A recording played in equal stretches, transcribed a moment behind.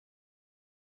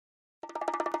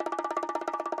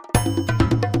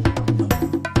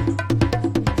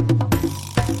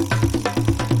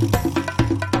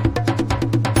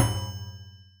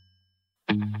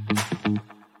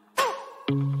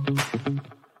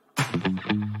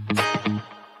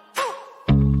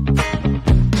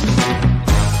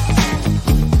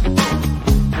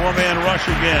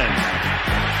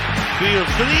field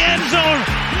to the end zone.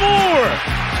 Moore,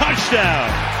 touchdown.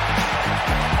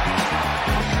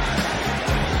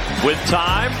 With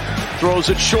time, throws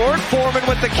it short. Foreman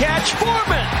with the catch.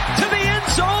 Foreman to the end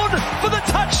zone for the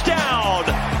touchdown.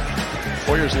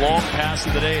 Warriors' long pass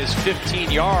of the day is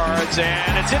 15 yards,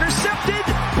 and it's intercepted.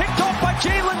 Picked off by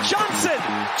Jalen Johnson.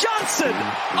 Johnson,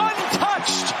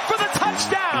 untouched for the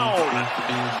touchdown.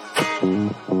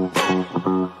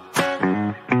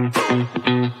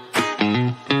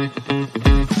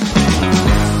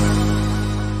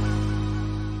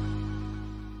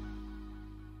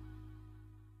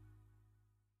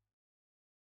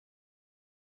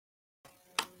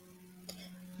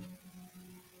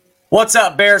 What's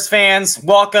up, Bears fans?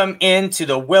 Welcome into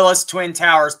the Willis Twin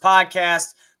Towers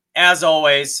podcast. As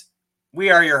always, we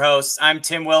are your hosts. I'm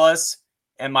Tim Willis,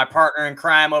 and my partner in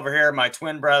crime over here, my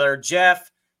twin brother, Jeff.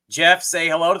 Jeff, say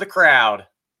hello to the crowd.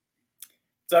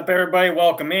 What's up, everybody?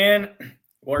 Welcome in.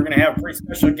 We're going to have a pretty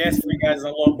special guest for you guys in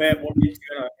a little bit. We'll get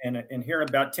to in here in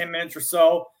about 10 minutes or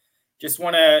so. Just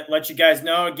want to let you guys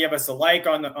know, give us a like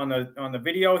on the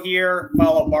video here,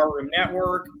 follow Barroom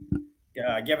Network.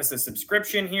 Give us a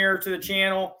subscription here to the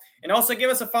channel, and also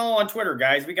give us a follow on Twitter,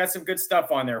 guys. We got some good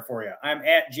stuff on there for you. I'm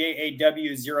at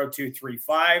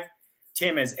JAW0235.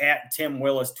 Tim is at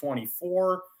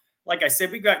TimWillis24. Like I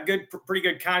said, we've got pretty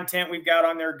good content we've got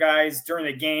on there, guys. During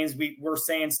the games, we're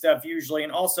saying stuff usually,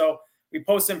 and also we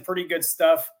post some pretty good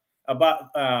stuff about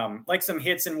like some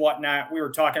hits and whatnot. We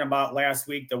were talking about last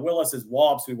week the Willis's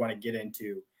Wallops we want to get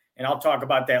into. And I'll talk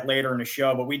about that later in the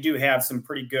show, but we do have some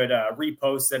pretty good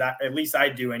reposts that at least I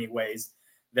do anyways,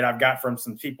 that I've got from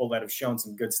some people that have shown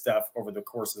some good stuff over the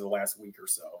course of the last week or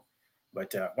so.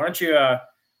 But why don't you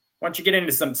get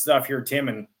into some stuff here, Tim,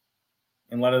 and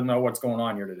let us know what's going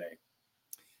on here today.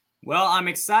 Well, I'm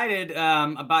excited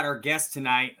about our guest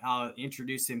tonight. I'll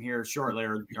introduce him here shortly,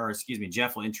 or excuse me,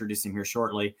 Jeff will introduce him here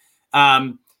shortly.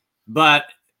 But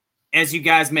as you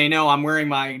guys may know, I'm wearing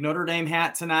my Notre Dame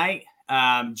hat tonight.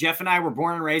 Jeff and I were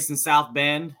born and raised in South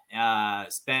Bend,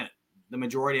 spent the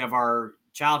majority of our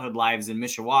childhood lives in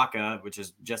Mishawaka, which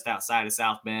is just outside of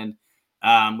South Bend.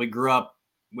 We grew up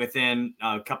within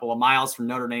a couple of miles from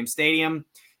Notre Dame Stadium.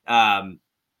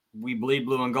 We bleed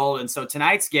blue and gold. And so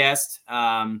tonight's guest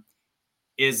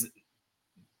is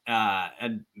a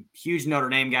huge Notre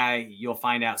Dame guy. You'll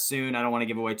find out soon. I don't want to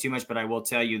give away too much, but I will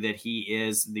tell you that he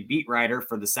is the beat writer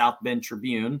for the South Bend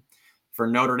Tribune for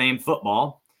Notre Dame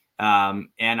football. And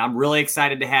I'm really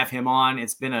excited to have him on.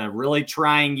 It's been a really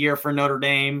trying year for Notre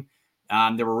Dame.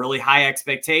 There were really high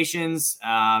expectations.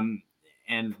 And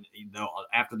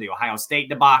after the Ohio State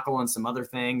debacle and some other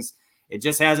things, it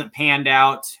just hasn't panned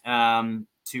out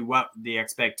to what the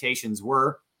expectations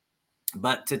were.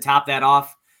 But to top that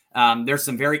off, there's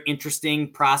some very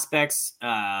interesting prospects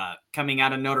coming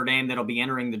out of Notre Dame that'll be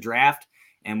entering the draft.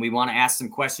 And we want to ask some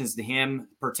questions to him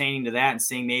pertaining to that and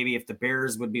seeing maybe if the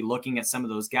Bears would be looking at some of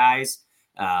those guys.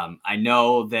 I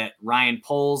know that Ryan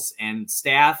Poles and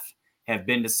staff have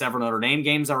been to several Notre Dame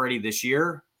games already this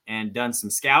year and done some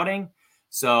scouting.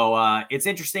 So it's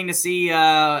interesting to see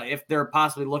if they're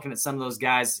possibly looking at some of those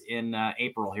guys in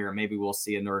April here. Maybe we'll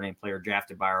see a Notre Dame player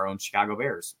drafted by our own Chicago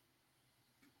Bears.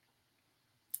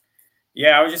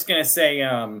 Yeah, I was just going to say,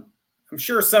 I'm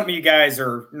sure some of you guys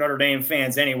are Notre Dame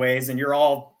fans anyways, and you're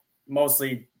all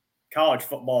mostly college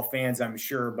football fans, I'm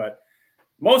sure. But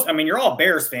you're all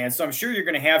Bears fans, so I'm sure you're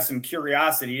going to have some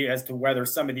curiosity as to whether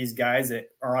some of these guys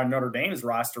that are on Notre Dame's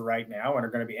roster right now and are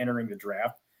going to be entering the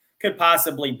draft could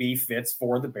possibly be fits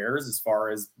for the Bears as far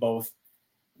as both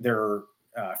their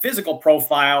physical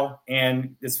profile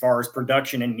and as far as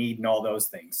production and need and all those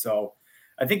things. So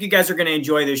I think you guys are going to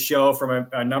enjoy this show from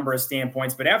a number of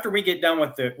standpoints. But after we get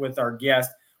done with our guest,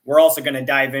 we're also going to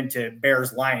dive into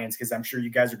Bears-Lions because I'm sure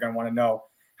you guys are going to want to know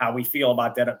how we feel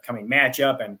about that upcoming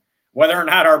matchup and whether or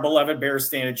not our beloved Bears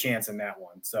stand a chance in that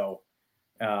one. So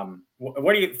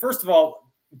what do you – first of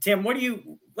all, Tim,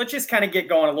 let's just kind of get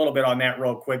going a little bit on that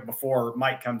real quick before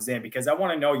Mike comes in because I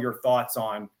want to know your thoughts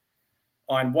on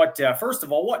what first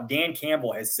of all, what Dan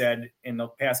Campbell has said in the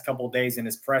past couple of days in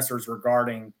his pressers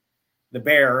regarding – the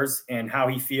Bears and how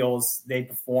he feels they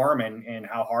perform and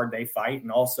how hard they fight. And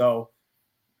also,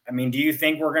 I mean, do you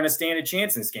think we're going to stand a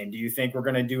chance in this game? Do you think we're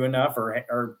going to do enough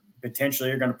or potentially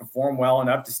you're going to perform well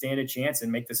enough to stand a chance and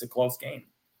make this a close game?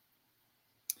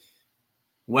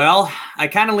 Well, I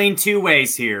kind of lean two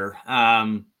ways here.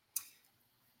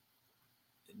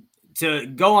 To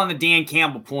go on the Dan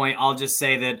Campbell point, I'll just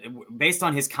say that based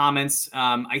on his comments,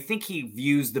 I think he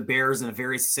views the Bears in a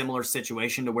very similar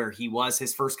situation to where he was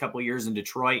his first couple of years in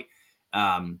Detroit.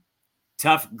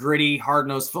 Tough, gritty,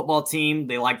 hard-nosed football team.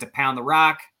 They like to pound the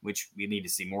rock, which we need to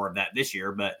see more of that this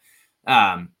year. But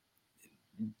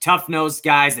tough-nosed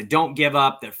guys that don't give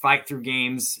up, that fight through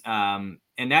games. And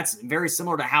that's very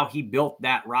similar to how he built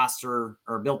that roster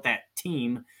or built that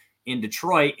team in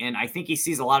Detroit. And I think he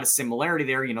sees a lot of similarity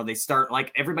there. You know, they start,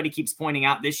 like everybody keeps pointing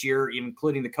out this year,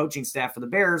 including the coaching staff for the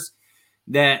Bears,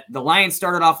 that the Lions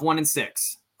started off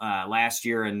 1-6 last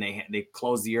year, and they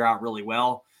closed the year out really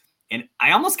well. And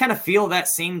I almost kind of feel that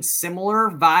same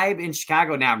similar vibe in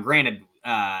Chicago. Now, granted,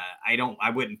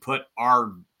 I wouldn't put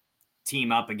our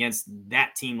team up against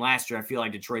that team last year. I feel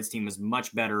like Detroit's team was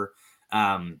much better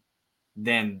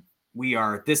than we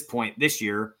are at this point this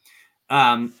year.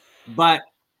 But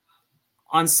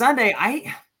on Sunday,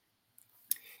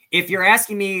 if you're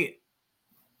asking me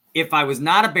if I was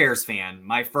not a Bears fan,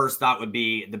 my first thought would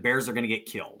be the Bears are going to get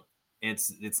killed.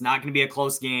 It's not going to be a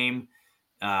close game.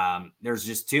 There's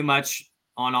just too much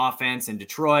on offense in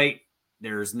Detroit.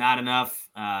 There's not enough.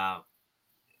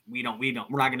 We're not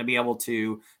going to be able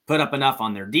to put up enough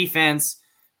on their defense.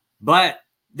 But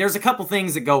there's a couple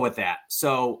things that go with that.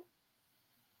 So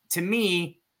to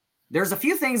me, there's a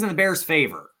few things in the Bears'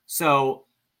 favor. So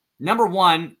number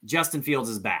one, Justin Fields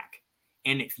is back.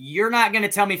 And if you're not going to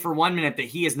tell me for 1 minute that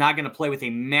he is not going to play with a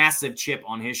massive chip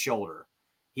on his shoulder,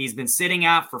 he's been sitting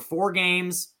out for 4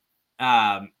 games.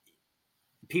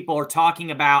 People are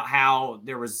talking about how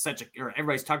there was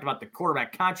everybody's talked about the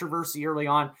quarterback controversy early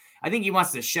on. I think he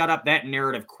wants to shut up that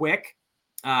narrative quick.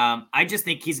 I just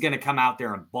think he's going to come out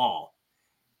there and ball.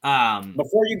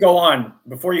 Before you go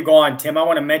on, Tim, I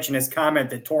want to mention this comment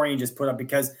that Torian just put up,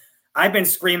 because I've been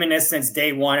screaming this since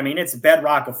day one. I mean, it's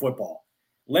bedrock of football.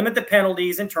 Limit the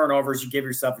penalties and turnovers. You give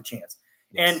yourself a chance.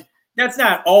 Yes. And that's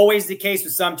not always the case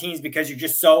with some teams because you're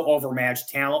just so overmatched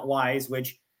talent-wise,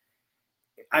 which,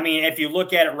 I mean, if you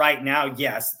look at it right now,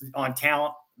 yes, on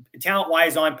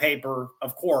talent-wise on paper,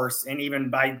 of course, and even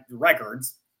by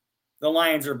records, the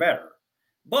Lions are better.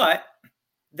 But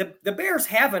the Bears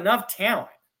have enough talent,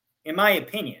 in my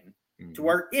opinion, to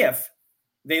where if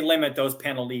they limit those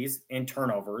penalties and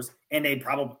turnovers, and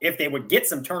if they would get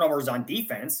some turnovers on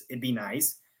defense, it'd be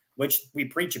nice, which we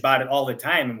preach about it all the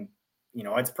time. And, you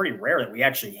know, it's pretty rare that we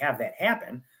actually have that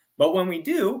happen. But when we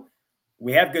do,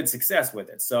 we have good success with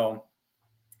it. So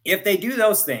if they do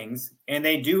those things and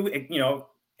they do, you know,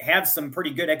 have some pretty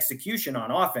good execution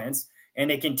on offense and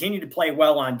they continue to play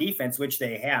well on defense, which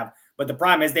they have. But the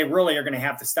problem is they really are going to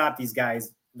have to stop these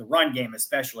guys, the run game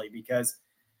especially, because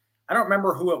I don't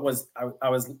remember who it was. I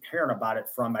was hearing about it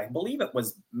from, I believe it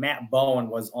was Matt Bowen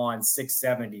was on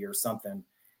 670 or something,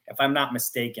 if I'm not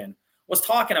mistaken, was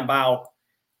talking about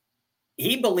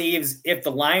he believes if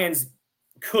the Lions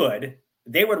could,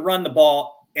 they would run the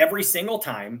ball every single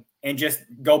time and just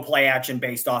go play action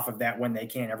based off of that when they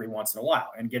can every once in a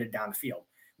while and get it down the field,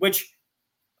 which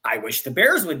I wish the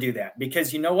Bears would do that,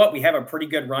 because you know what? We have a pretty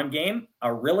good run game,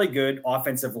 a really good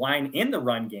offensive line in the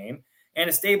run game, and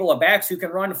a stable of backs who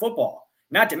can run the football.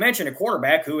 Not to mention a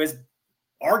quarterback who is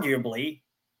arguably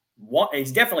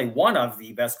he's definitely one of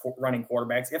the best running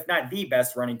quarterbacks, if not the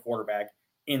best running quarterback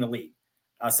in the league,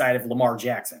 outside of Lamar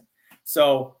Jackson.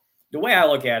 So the way I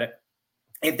look at it,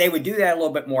 if they would do that a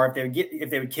little bit more, if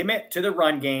they would commit to the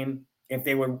run game, if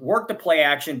they would work the play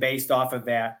action based off of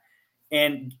that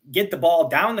and get the ball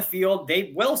down the field,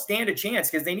 they will stand a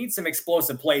chance, because they need some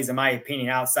explosive plays, in my opinion,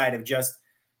 outside of just,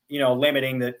 you know,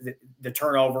 limiting the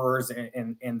turnovers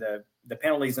and the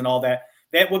penalties and all that.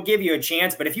 That will give you a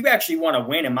chance. But if you actually want to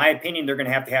win, in my opinion, they're going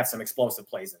to have some explosive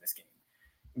plays in this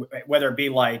game, whether it be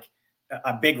like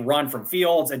a big run from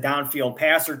Fields, a downfield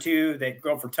pass or two that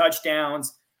go for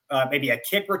touchdowns, maybe a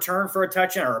kick return for a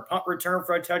touchdown or a punt return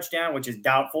for a touchdown, which is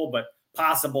doubtful, but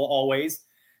possible always.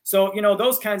 So, you know,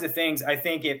 those kinds of things, I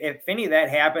think if any of that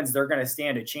happens, they're going to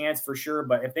stand a chance for sure.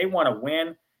 But if they want to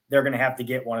win, they're going to have to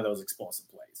get one of those explosive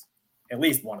plays, at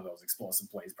least one of those explosive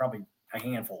plays, probably a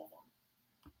handful of them.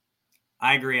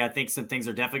 I agree. I think some things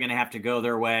are definitely going to have to go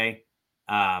their way.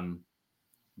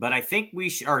 But I think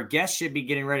our guests should be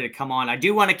getting ready to come on. I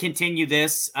do want to continue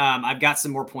this. I've got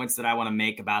some more points that I want to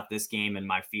make about this game and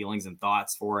my feelings and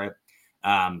thoughts for it.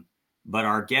 But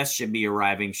our guest should be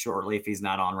arriving shortly if he's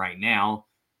not on right now.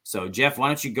 So, Jeff, why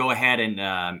don't you go ahead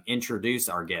and introduce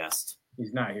our guest?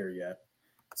 He's not here yet,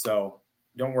 so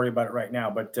don't worry about it right now.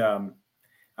 But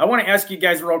I want to ask you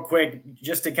guys real quick,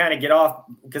 just to kind of get off,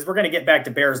 because we're going to get back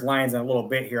to Bears Lions in a little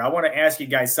bit here. I want to ask you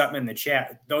guys something in the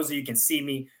chat. Those of you can see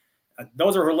me.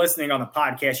 Those who are listening on the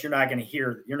podcast, you're not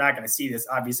going to see this,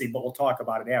 obviously, but we'll talk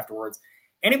about it afterwards.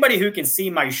 Anybody who can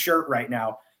see my shirt right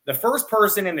now, the first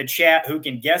person in the chat who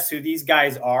can guess who these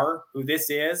guys are, who this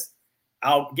is,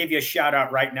 I'll give you a shout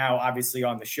out right now, obviously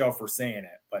on the show for saying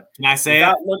it. But can I say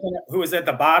it? Looking at who is at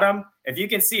the bottom, if you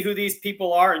can see who these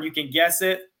people are and you can guess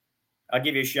it, I'll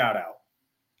give you a shout out.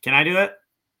 Can I do it?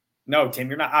 No, Tim,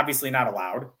 you're obviously not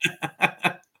allowed.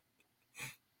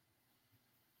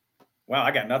 Wow,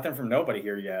 I got nothing from nobody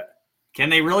here yet. Can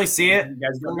they really see it? You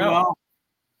guys don't know. Well,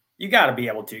 you got to be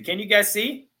able to. Can you guys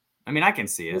see? I mean, I can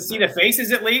see it. You see the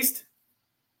faces at least?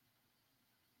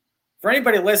 For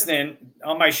anybody listening,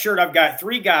 on my shirt, I've got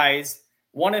 3 guys.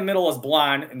 One in the middle is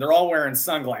blonde, and they're all wearing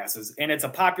sunglasses. And it's a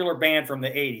popular band from the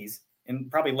 80s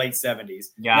and probably late 70s.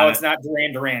 It's not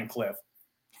Duran Duran, Cliff.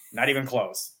 Not even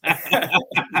close.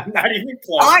 Not even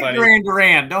close, I like buddy. Duran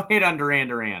Duran. Don't hate on Duran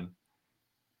Duran.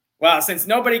 Well, since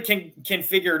nobody can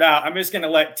figure it out, I'm just going to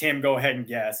let Tim go ahead and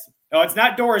guess. Oh, it's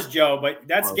not Doris Joe, but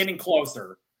that's getting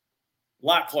closer. A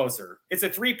lot closer. It's a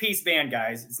 3-piece band,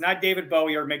 guys. It's not David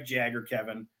Bowie or Mick Jagger,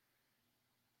 Kevin.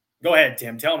 Go ahead,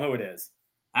 Tim. Tell them who it is.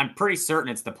 I'm pretty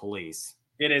certain it's the Police.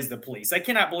 It is the Police. I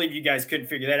cannot believe you guys couldn't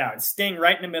figure that out. It's Sting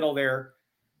right in the middle there.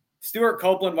 Stuart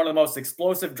Copeland, one of the most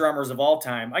explosive drummers of all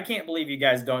time. I can't believe you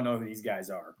guys don't know who these guys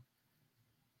are.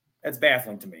 That's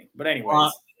baffling to me. But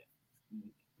anyways.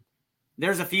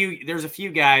 There's a few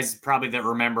guys probably that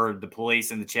remember the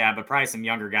Police in the chat, but probably some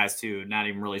younger guys too. Not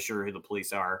even really sure who the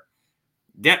Police are.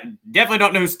 Definitely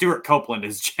don't know who Stuart Copeland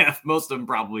is, Jeff. Most of them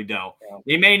probably don't.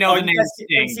 They may know the name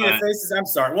Sting. See the faces? I'm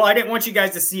sorry. Well, I didn't want you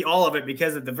guys to see all of it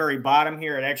because at the very bottom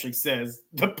here it actually says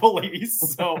the Police.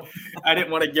 So I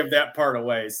didn't want to give that part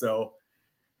away. So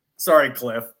sorry,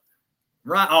 Cliff.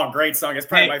 Oh, great song. It's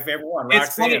probably my favorite one.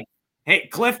 Roxanne. Hey,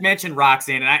 Cliff mentioned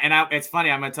Roxanne, and it's funny.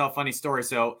 I'm going to tell a funny story.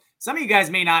 So some of you guys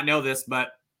may not know this, but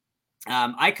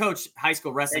I coach high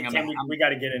school wrestling. Hey, Tim, we got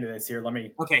to get into this here.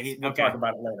 We'll talk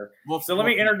about it later. Let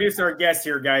me introduce our guest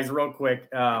here, guys, real quick.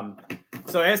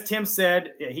 So as Tim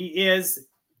said, he's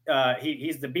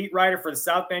the beat writer for the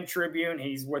South Bend Tribune.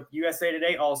 He's with USA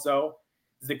Today also.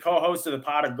 He's the co-host of the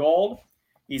Pot of Gold.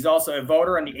 He's also a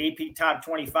voter on the AP Top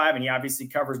 25, and he obviously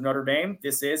covers Notre Dame.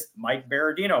 This is Mike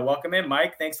Berardino. Welcome in,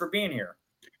 Mike. Thanks for being here.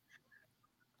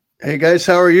 Hey guys,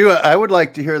 how are you? I would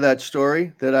like to hear that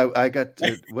story that I got.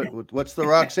 What's the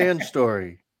Roxanne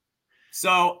story?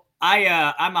 So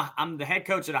I'm the head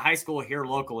coach at a high school here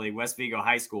locally, West Vigo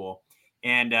High School,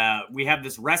 and we have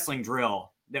this wrestling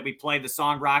drill that we play the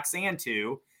song Roxanne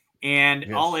to,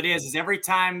 and all it is every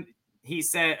time they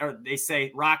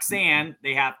say Roxanne,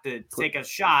 they have to take a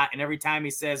shot, and every time he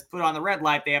says put on the red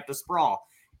light, they have to sprawl.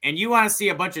 And you want to see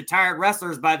a bunch of tired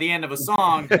wrestlers by the end of a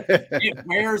song, it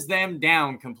wears them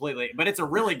down completely. But it's a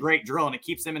really great drill, and it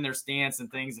keeps them in their stance and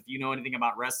things. If you know anything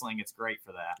about wrestling, it's great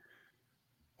for that.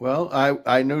 Well,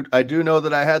 I do know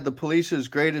that I had the Police's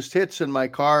greatest hits in my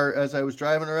car as I was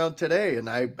driving around today, and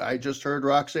I just heard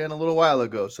Roxanne a little while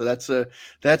ago. So that's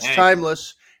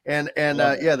timeless. And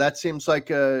that seems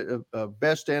like a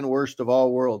best and worst of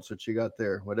all worlds that you got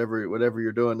there. Whatever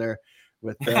you're doing there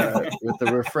with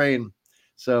the refrain.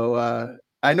 So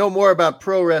I know more about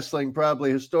pro wrestling, probably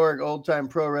historic old time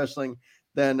pro wrestling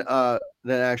than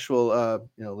actual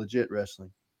legit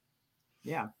wrestling.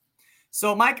 Yeah.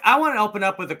 So Mike, I want to open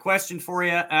up with a question for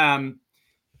you.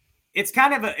 It's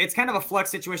kind of a flux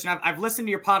situation. I've listened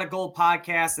to your Pot of Gold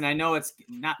podcast, and I know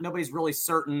nobody's really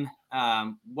certain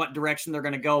what direction they're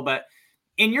going to go. But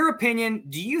in your opinion,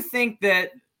 do you think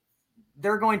that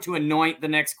they're going to anoint the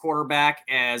next quarterback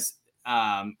as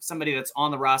somebody that's on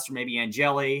the roster, maybe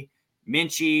Angeli,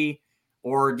 Minchie,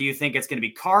 or do you think it's going to be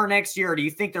Carr next year? Or do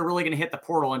you think they're really going to hit the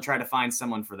portal and try to find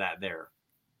someone for that there?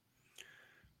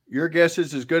 Your guess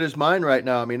is as good as mine right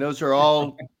now. I mean, those are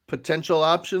all potential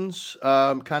options.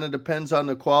 Kind of depends on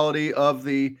the quality of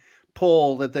the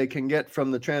pull that they can get from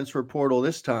the transfer portal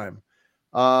this time.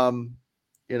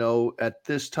 At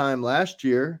this time last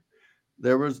year,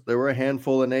 there were a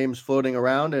handful of names floating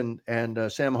around,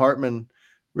 and Sam Hartman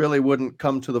really wouldn't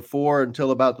come to the fore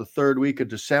until about the third week of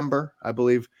December, I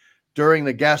believe. During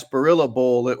the Gasparilla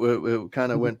Bowl, it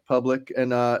kind of went public,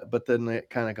 and but then it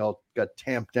kind of got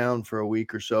tamped down for a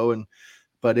week or so,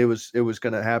 but it was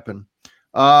going to happen.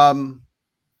 The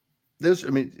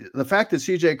fact that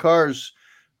CJ Carr's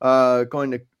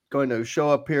going to show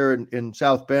up here in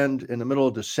South Bend in the middle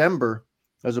of December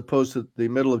as opposed to the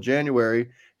middle of January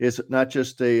is not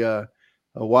just a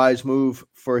wise move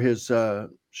for his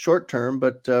short term,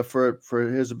 but for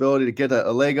his ability to get a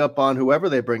leg up on whoever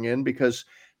they bring in, because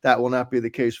that will not be the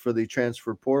case for the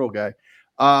transfer portal guy.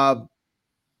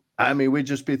 We'd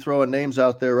just be throwing names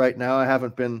out there right now. I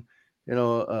haven't been,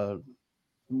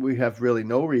 we have really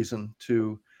no reason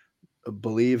to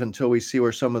believe until we see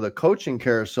where some of the coaching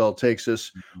carousel takes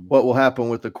us, what will happen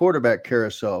with the quarterback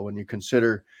carousel when you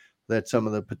consider that some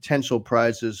of the potential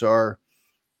prizes are,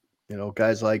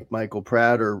 guys like Michael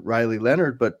Pratt or Riley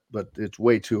Leonard, but it's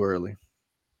way too early.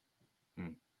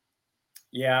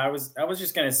 Yeah, I was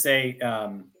just going to say,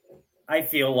 I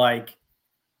feel like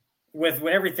with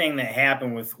everything that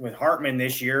happened with Hartman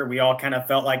this year, we all kind of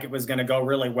felt like it was going to go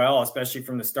really well, especially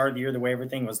from the start of the year, the way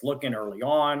everything was looking early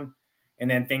on, and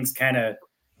then things kind of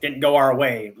didn't go our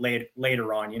way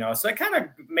later on, So it kind of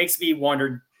makes me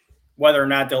wonder whether or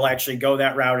not they'll actually go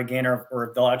that route again, or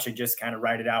if they'll actually just kind of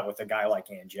ride it out with a guy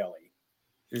like Angeli.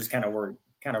 Just kind of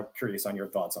curious on your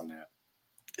thoughts on that.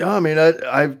 Yeah, I mean,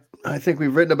 I think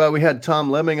we've written about. We had Tom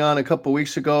Lemming on a couple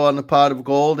weeks ago on the Pot of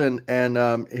Gold,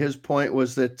 and his point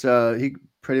was that he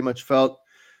pretty much felt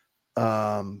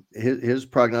his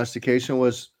prognostication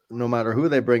was no matter who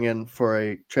they bring in for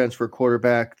a transfer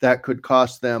quarterback, that could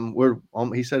cost them.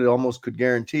 He said it almost could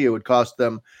guarantee it would cost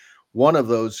them one of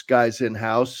those guys in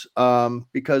house,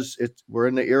 because we're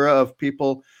in the era of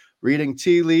people reading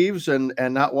tea leaves and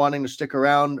not wanting to stick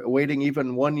around, waiting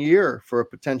even 1 year for a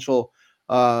potential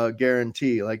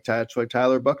guarantee. Like that's why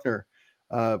Tyler Buckner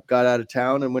got out of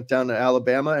town and went down to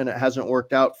Alabama, and it hasn't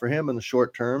worked out for him in the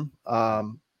short term.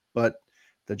 But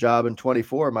the job in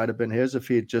 24 might have been his if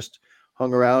he had just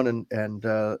hung around and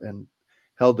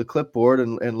held the clipboard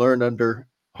and learned under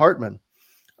Hartman.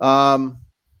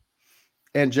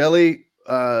 Angeli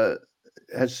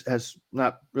has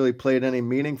not really played any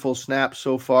meaningful snaps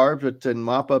so far, but in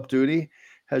mop-up duty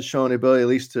has shown the ability at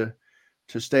least to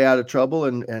stay out of trouble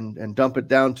and dump it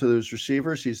down to those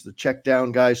receivers. He's the check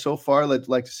down guy so far. I'd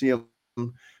like to see him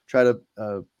try to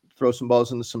throw some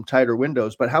balls into some tighter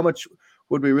windows. But how much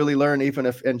would we really learn even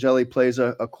if Angeli plays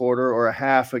a quarter or a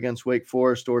half against Wake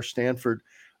Forest or Stanford?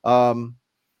 I'm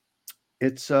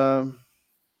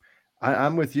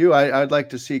with you. I'd like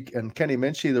to see, and Kenny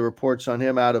Minchie, the reports on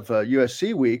him out of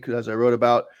USC week, as I wrote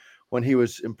about when he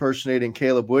was impersonating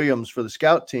Caleb Williams for the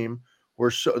scout team,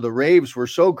 the raves were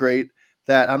so great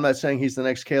that I'm not saying he's the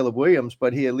next Caleb Williams,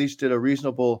 but he at least did a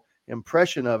reasonable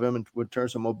impression of him in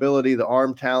terms of mobility, the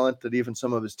arm talent that even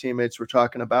some of his teammates were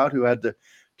talking about, who had to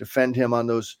defend him on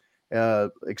those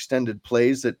extended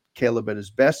plays that Caleb at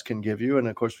his best can give you. And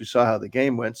of course, we saw how the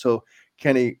game went. So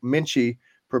Kenny Minchie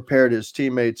prepared his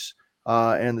teammates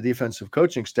and the defensive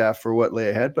coaching staff for what lay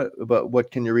ahead. But what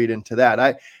can you read into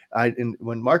that?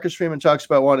 When Marcus Freeman talks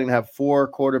about wanting to have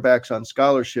 4 quarterbacks on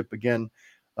scholarship again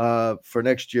for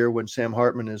next year, when Sam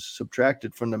Hartman is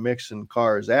subtracted from the mix and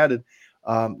Carr is added,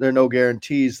 there are no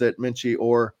guarantees that Minchie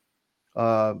or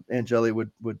Angeli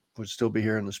would still be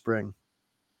here in the spring.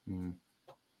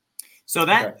 So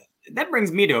that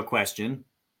brings me to a question.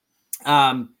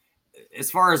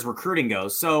 As far as recruiting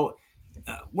goes, so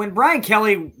when Brian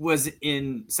Kelly was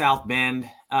in South Bend,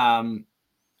 I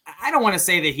don't want to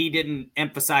say that he didn't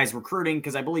emphasize recruiting,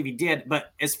 because I believe he did,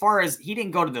 but as far as he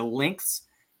didn't go to the lengths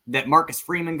that Marcus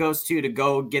Freeman goes to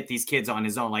go get these kids on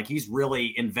his own. Like, he's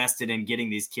really invested in getting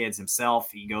these kids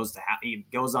himself. He goes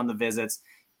on the visits,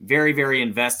 very, very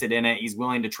invested in it. He's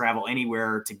willing to travel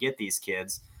anywhere to get these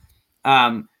kids.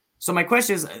 So my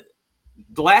question is,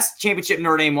 the last championship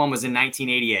Notre Dame won was in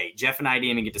 1988. Jeff and I didn't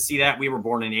even get to see that. We were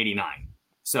born in 89.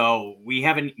 So we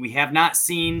have not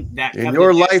seen that in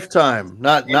your lifetime.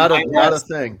 Not a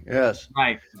thing. Yes.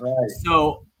 Right.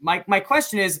 So my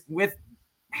question is, with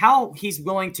how he's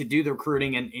willing to do the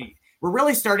recruiting, and we're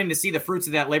really starting to see the fruits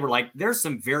of that labor. Like, there's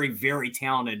some very, very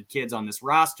talented kids on this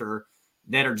roster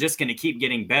that are just going to keep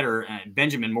getting better.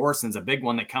 Benjamin Morrison's a big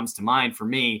one that comes to mind for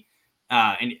me,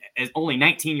 and is only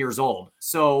 19 years old.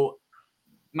 So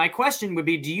my question would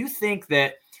be, do you think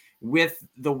that with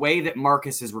the way that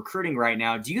Marcus is recruiting right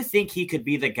now, do you think he could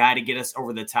be the guy to get us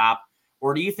over the top?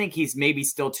 Or do you think he's maybe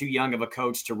still too young of a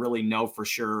coach to really know for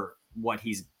sure what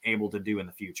he's able to do in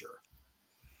the future?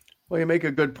 Well, you make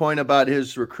a good point about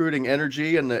his recruiting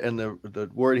energy and the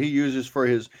word he uses for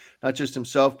his, not just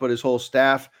himself, but his whole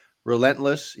staff,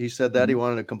 relentless. He said that he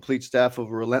wanted a complete staff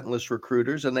of relentless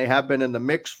recruiters, and they have been in the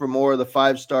mix for more of the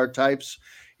 5-star types,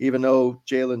 even though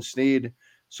Jalen Sneed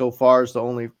so far is the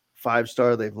only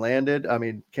 5-star they've landed. I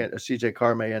mean, CJ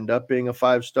Carr may end up being a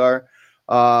 5-star.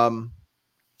 And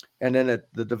then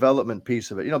the development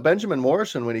piece of it, Benjamin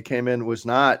Morrison, when he came in, was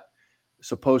not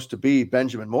supposed to be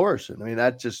Benjamin Morrison. I mean,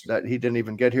 that he didn't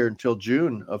even get here until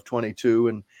June of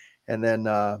 22. And then,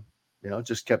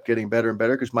 just kept getting better and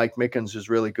better, because Mike Mickens is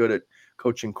really good at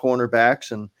coaching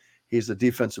cornerbacks, and he's the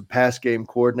defensive pass game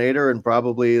coordinator and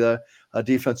probably a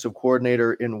defensive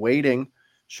coordinator in waiting,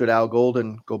 should Al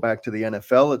Golden go back to the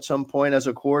NFL at some point as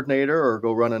a coordinator or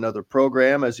go run another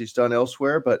program as he's done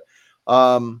elsewhere. But,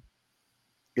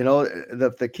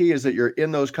 the key is that you're in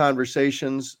those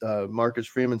conversations. Marcus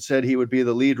Freeman said he would be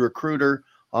the lead recruiter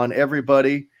on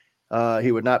everybody.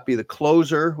 He would not be the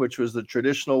closer, which was the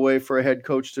traditional way for a head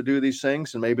coach to do these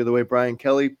things, and maybe the way Brian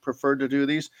Kelly preferred to do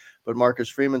these. But Marcus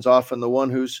Freeman's often the one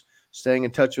who's staying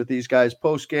in touch with these guys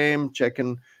post-game,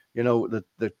 checking,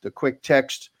 the quick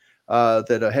text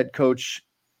that a head coach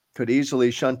could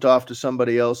easily shunt off to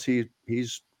somebody else.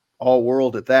 He's all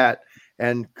world at that,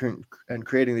 and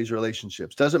creating these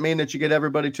relationships. Doesn't mean that you get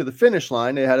everybody to the finish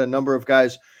line. They had a number of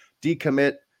guys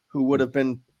decommit who would have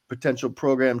been potential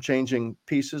program changing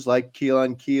pieces, like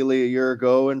Keelan Keeley a year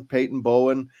ago and Peyton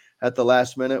Bowen at the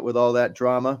last minute with all that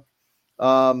drama.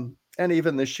 And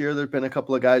even this year, there've been a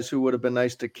couple of guys who would have been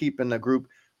nice to keep in the group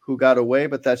who got away,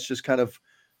 but that's just kind of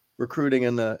recruiting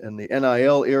in the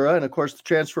NIL era. And of course, the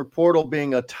transfer portal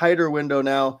being a tighter window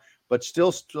now, but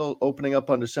still opening up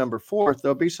on December 4th,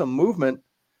 there'll be some movement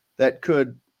that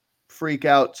could freak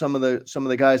out some of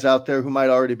the guys out there who might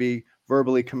already be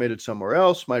verbally committed somewhere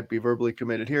else, might be verbally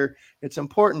committed here. It's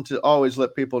important to always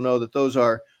let people know that those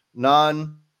are I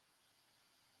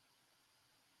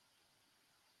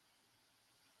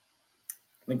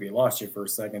think we lost you for a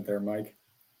second there, Mike.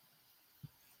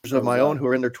 Of my own who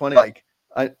are in their 20s. Like,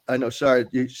 I know. Sorry,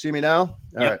 you see me now?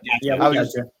 All right. Yeah,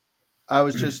 I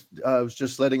was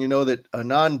just letting you know that a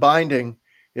non-binding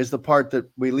is the part that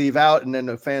we leave out, and then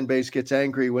the fan base gets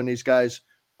angry when these guys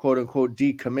quote unquote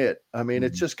decommit. I mean,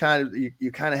 it's just kind of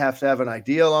you kind of have to have an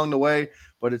idea along the way,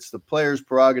 but it's the player's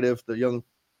prerogative, the young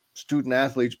student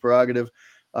athlete's prerogative,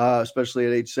 especially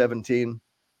at age 17,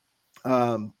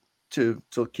 to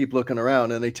keep looking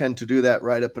around, and they tend to do that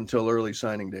right up until early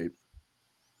signing date.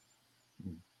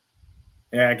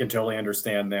 Yeah, I can totally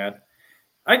understand that.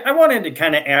 I wanted to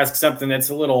kind of ask something that's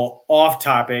a little off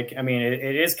topic. I mean,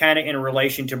 it is kind of in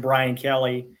relation to Brian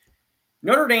Kelly.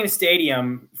 Notre Dame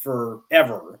Stadium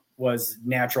forever was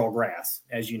natural grass,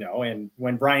 as you know. And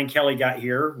when Brian Kelly got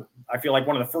here, I feel like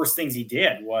one of the first things he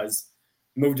did was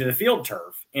move to the field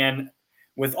turf. And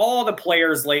with all the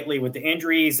players lately, with the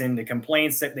injuries and the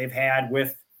complaints that they've had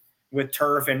with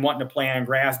turf and wanting to play on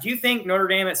grass, do you think Notre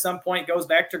Dame at some point goes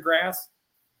back to grass?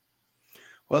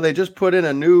 Well, they just put in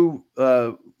a new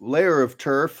layer of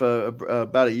turf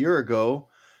about a year ago.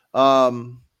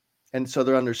 And so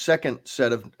they're on their second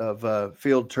set of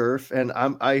field turf. And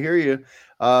I hear you.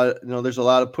 There's a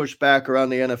lot of pushback around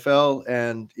the NFL,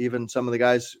 and even some of the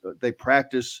guys, they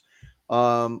practice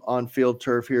on field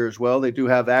turf here as well. They do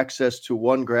have access to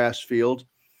one grass field,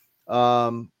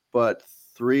 but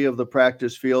 3 of the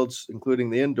practice fields, including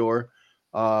the indoor,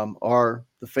 are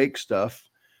the fake stuff.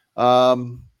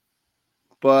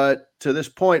 But to this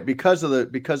point, because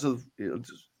of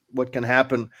what can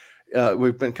happen,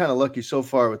 we've been kind of lucky so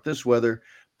far with this weather.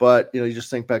 But you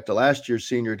just think back to last year's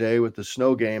senior day with the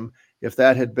snow game. If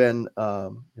that had been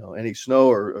any snow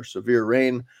or severe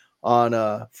rain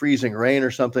on freezing rain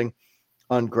or something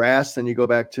on grass, then you go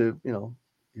back to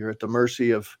you're at the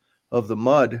mercy of the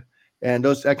mud, and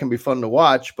that can be fun to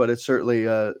watch. But it's certainly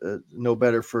no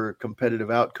better for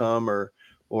competitive outcome or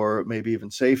maybe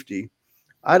even safety.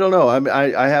 I don't know.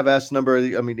 I have asked a number of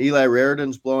Eli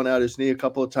Raridan's blown out his knee a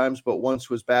couple of times, but once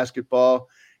was basketball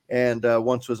and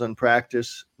once was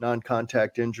unpracticed,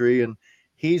 non-contact injury. And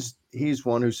he's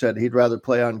one who said he'd rather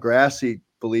play on grass. He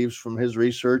believes from his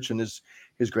research, and his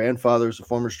grandfather is a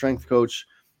former strength coach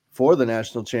for the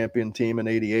national champion team in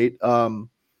 '88.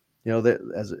 From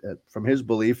his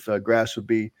belief, grass would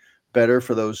be better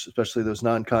for those, especially those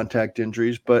non-contact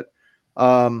injuries. But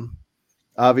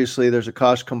obviously, there's a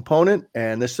cost component,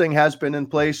 and this thing has been in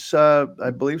place,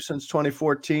 I believe, since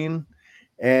 2014,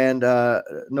 and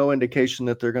no indication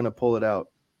that they're going to pull it out.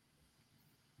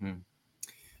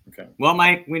 Okay. Well,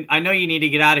 Mike, I know you need to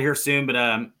get out of here soon, but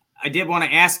I did want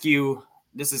to ask you,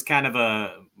 this is kind of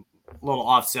a little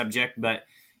off subject, but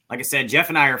like I said, Jeff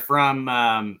and I are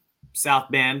from South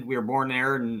Bend. We were born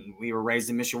there, and we were raised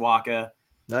in Mishawaka.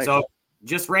 Nice. So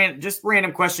just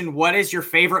random question. What is your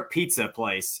favorite pizza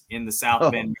place in the South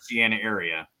Bend, Michiana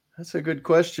area? That's a good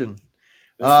question.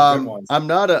 I'm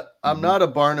not a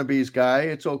Barnaby's guy.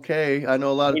 It's okay. I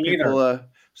know a lot of people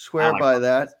swear by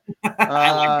that.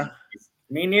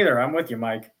 Me neither. I'm with you,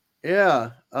 Mike. Yeah.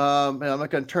 I'm not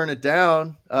going to turn it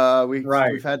down.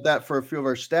 We've had that for a few of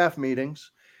our staff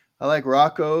meetings. I like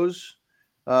Rocco's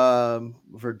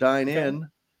for dine in.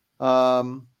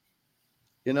 I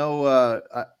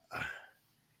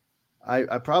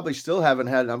probably still haven't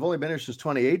had it. I've only been here since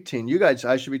 2018. You guys,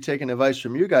 I should be taking advice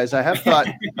from you guys. I have thought,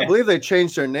 I believe they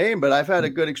changed their name, but I've had a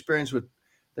good experience with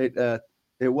it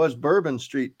was Bourbon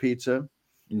Street Pizza.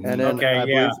 And then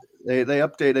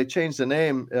they changed the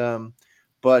name.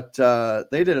 But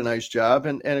they did a nice job.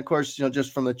 And of course,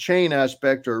 just from the chain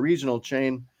aspect or regional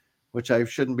chain, which I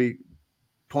shouldn't be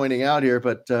pointing out here,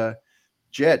 but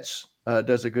Jets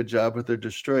does a good job with their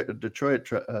Detroit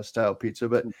style pizza.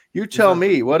 But you tell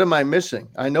me, what am I missing?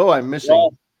 I know I'm missing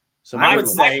some. I would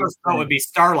say first thought would be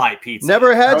Starlight Pizza.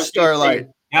 Never had Starlight.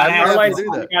 Starlight,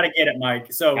 you got to get it,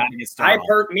 Mike. So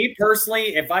me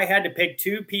personally, if I had to pick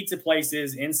 2 pizza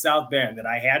places in South Bend that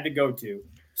I had to go to,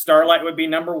 Starlight would be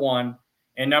number 1,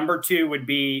 and number 2 would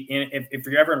be if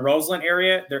you're ever in Roseland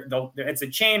area. It's a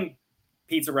chain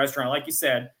pizza restaurant, like you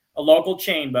said, a local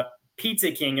chain, but Pizza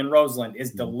King in Roseland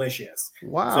is delicious.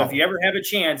 Wow! So if you ever have a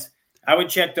chance, I would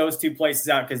check those 2 places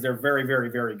out because they're very, very,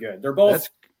 very good. They're both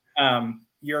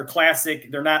your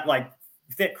classic. They're not like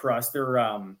thick crust.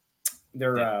 They're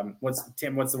what's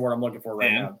the word I'm looking for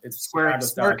right now? It's square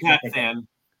cut thin.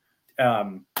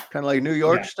 Kind of like New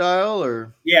York style,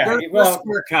 or they're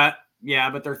square cut. Yeah,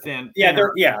 but they're thin. Yeah,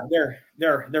 they're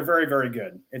very, very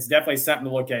good. It's definitely something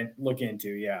to look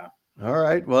into. Yeah. All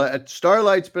right. Well,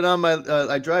 Starlight's been on my.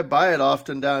 I drive by it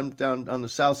often down on the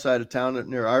south side of town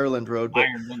near Ireland Road. But,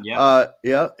 Ireland,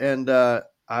 yeah. And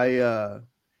I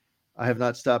have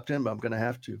not stopped in, but I'm going to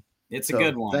have to. It's a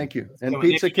good one. Thank you. And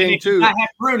Pizza King too. I have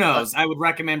Bruno's. I would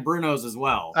recommend Bruno's as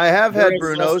well. I have had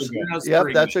Bruno's. Yep,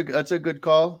 that's a good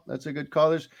call. That's a good call.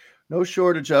 There's no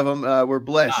shortage of them. We're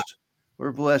blessed.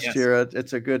 We're blessed here.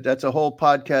 That's a whole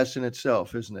podcast in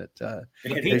itself, isn't it?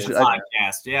 It's a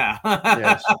podcast, yeah.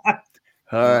 Yes.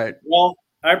 All right. Well,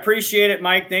 I appreciate it,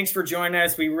 Mike. Thanks for joining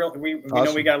us. We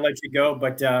know we got to let you go,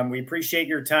 but we appreciate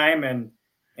your time and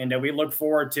we look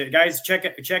forward to guys.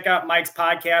 Check out Mike's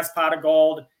podcast, Pot of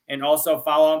Gold, and also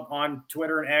follow him on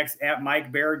Twitter and X at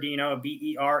Mike Berardino,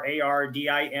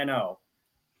 Berardino.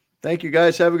 Thank you,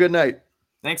 guys. Have a good night.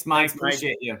 Thanks, Mike.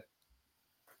 Appreciate you.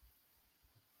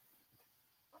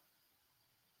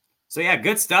 So yeah,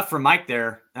 good stuff from Mike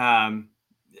there.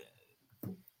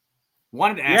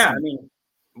 Wanted to ask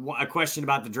a question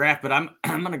about the draft, but I'm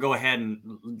going to go ahead and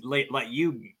let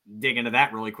you dig into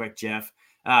that really quick, Jeff.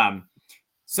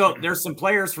 So there's some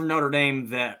players from Notre Dame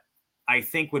that I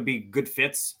think would be good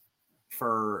fits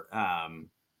for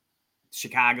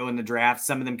Chicago in the draft.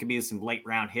 Some of them could be some late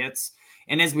round hits.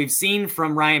 And as we've seen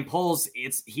from Ryan Poles,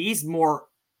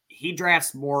 he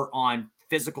drafts more on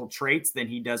physical traits than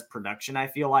he does production, I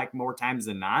feel like, more times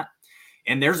than not.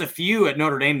 And there's a few at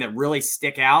Notre Dame that really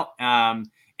stick out. And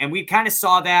we kind of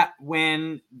saw that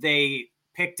when they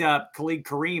picked up Khalid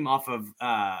Kareem off of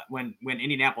when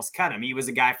Indianapolis cut him. He was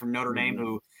a guy from Notre Dame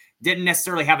who didn't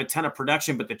necessarily have a ton of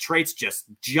production, but the traits just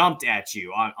jumped at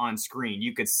you on screen.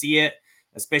 You could see it,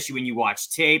 especially when you watch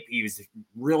tape. He was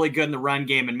really good in the run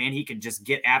game, and man, he could just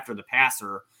get after the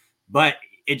passer. But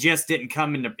it just didn't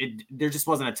come into it. There just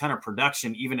wasn't a ton of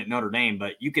production even at Notre Dame,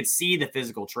 but you could see the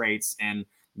physical traits, and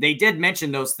they did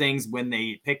mention those things when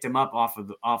they picked him up off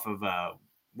of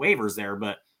waivers there.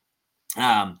 But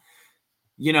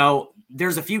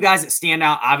there's a few guys that stand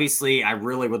out. Obviously, I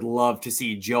really would love to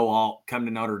see Joe Alt come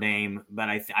to Notre Dame, but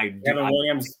Evan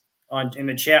Williams in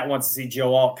the chat wants to see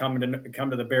Joe Alt come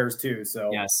to the Bears too.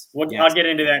 So yes. I'll get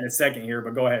into that in a second here,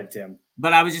 but go ahead, Tim.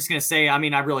 But I was just going to say, I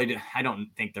mean, I don't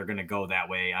think they're going to go that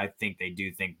way. I think they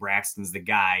do think Braxton's the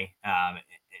guy.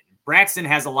 Braxton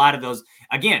has a lot of those,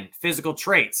 again, physical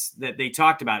traits that they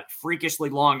talked about. Freakishly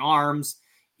long arms.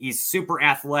 He's super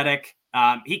athletic.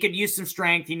 He could use some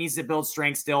strength. He needs to build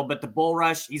strength still, but the bull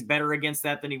rush, he's better against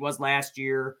that than he was last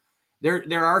year.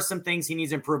 There are some things he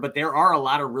needs to improve, but there are a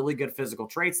lot of really good physical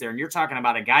traits there. And you're talking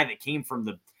about a guy that came from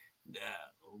the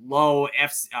low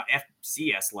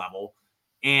FCS level,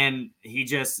 and he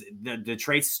just the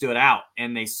traits stood out,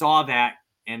 and they saw that,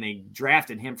 and they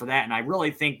drafted him for that. And I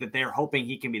really think that they're hoping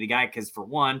he can be the guy because, for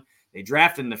one, they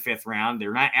drafted in the 5th round.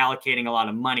 They're not allocating a lot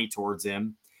of money towards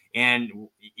him. And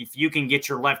if you can get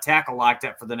your left tackle locked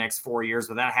up for the next 4 years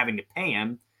without having to pay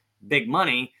him big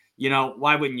money,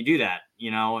 why wouldn't you do that?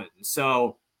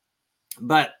 So,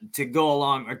 but to go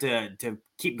along or to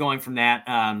keep going from that,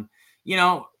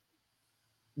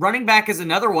 running back is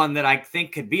another one that I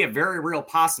think could be a very real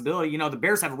possibility. The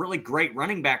Bears have a really great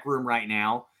running back room right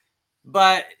now,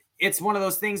 but it's one of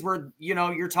those things where,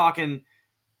 you're talking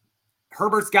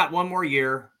Herbert's got one more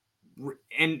year.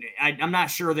 And I'm not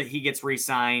sure that he gets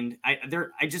re-signed.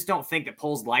 I just don't think that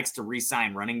Poles likes to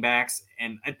re-sign running backs,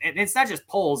 and it's not just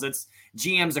Poles; it's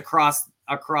GMs across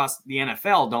the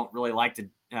NFL don't really like to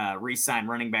re-sign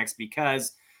running backs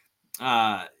because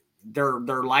their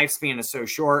lifespan is so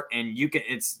short, and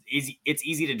it's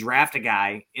easy to draft a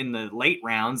guy in the late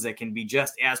rounds that can be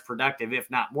just as productive,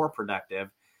 if not more productive.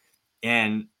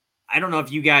 And I don't know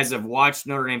if you guys have watched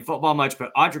Notre Dame football much,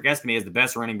 but Audric Estime is the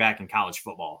best running back in college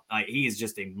football. He is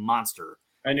just a monster.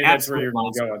 I knew that's where you were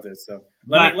going to go with this. So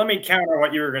let me counter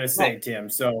what you were going to say, Tim.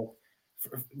 So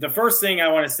the first thing I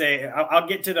want to say, I'll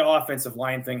get to the offensive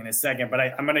line thing in a second, but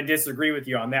I'm going to disagree with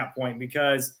you on that point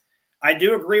because I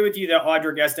do agree with you that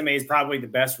Audric Estime is probably the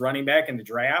best running back in the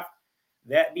draft.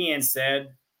 That being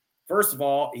said, first of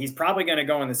all, he's probably going to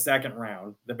go in the second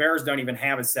round. The Bears don't even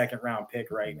have a second-round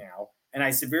pick right now, and I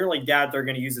severely doubt they're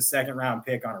going to use a second-round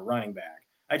pick on a running back.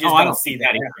 I just don't see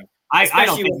that happening,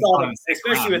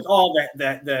 especially with all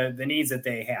the needs that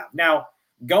they have. Now,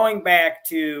 going back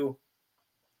to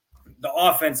the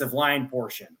offensive line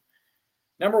portion.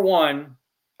 Number one,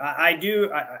 I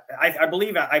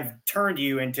believe I've turned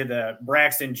you into the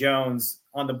Braxton Jones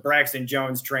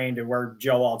train to where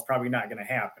Joe Alt's probably not going to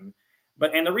happen.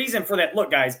 And the reason for that, look,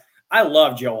 guys, I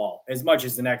love Joe Alt as much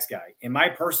as the next guy. In my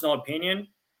personal opinion,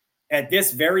 at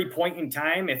this very point in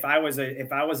time, if I was an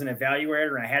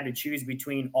evaluator and I had to choose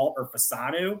between Alt or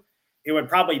Fasanu, it would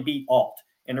probably be Alt.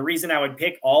 And the reason I would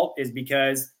pick Alt is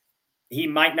because he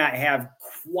might not have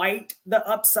quite the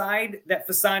upside that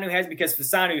Fasanu has, because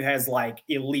Fasanu has like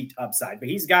elite upside, but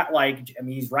he's got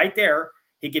he's right there.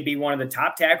 He could be one of the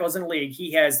top tackles in the league.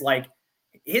 He has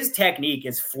his technique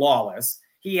is flawless.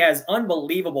 He has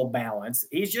unbelievable balance.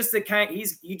 He's just the kind,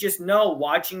 you just know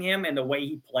watching him and the way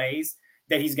he plays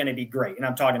that he's going to be great. And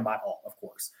I'm talking about Alt, of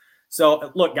course.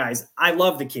 So look, guys, I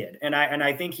love the kid and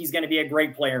I think he's going to be a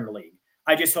great player in the league.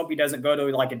 I just hope he doesn't go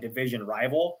to like a division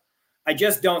rival. I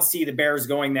just don't see the Bears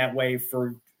going that way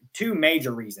for two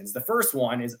major reasons. The first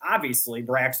one is obviously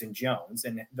Braxton Jones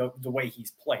and the way he's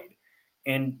played.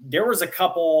 And there was a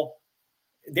couple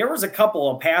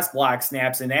of pass block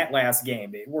snaps in that last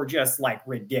game that were just like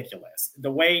ridiculous. The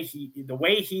way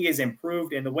he is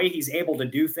improved and the way he's able to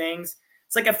do things.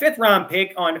 It's like a 5th round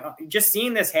pick. On just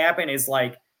seeing this happen is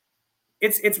like,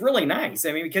 it's really nice.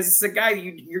 I mean, because it's a guy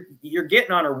you're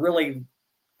getting on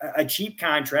a cheap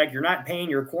contract. You're not paying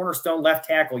your cornerstone left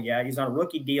tackle yet. He's on a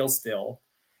rookie deal still,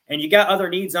 and you got other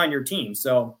needs on your team.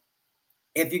 So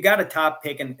if you got a top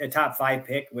pick and a top 5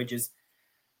 pick, which is,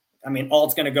 I mean,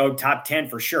 Alt's going to go top 10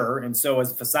 for sure. And so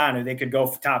is Fasanu. They could go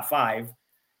for top 5.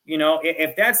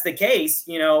 If that's the case,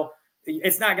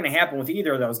 it's not going to happen with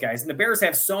either of those guys. And the Bears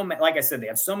have like I said, they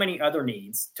have so many other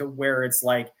needs to where it's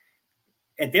like,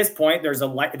 at this point, there's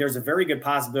a very good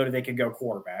possibility they could go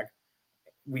quarterback.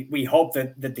 We hope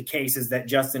that the case is that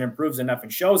Justin improves enough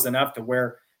and shows enough to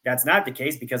where that's not the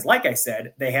case, because like I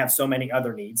said, they have so many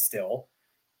other needs still.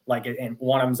 And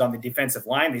one of them's on the defensive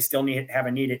line. They still have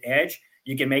a needed edge.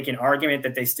 You can make an argument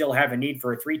that they still have a need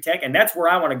for a 3 tech, and that's where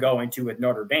I want to go into with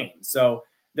Notre Dame. So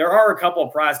there are a couple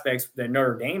of prospects that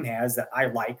Notre Dame has that I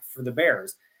like for the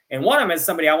Bears. And one of them is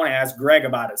somebody I want to ask Greg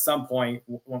about at some point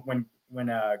when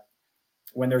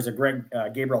there's a Greg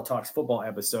Gabriel Talks Football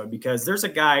episode, because there's a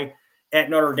guy at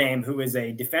Notre Dame who is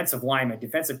a defensive lineman,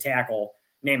 defensive tackle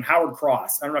named Howard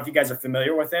Cross. I don't know if you guys are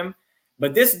familiar with him,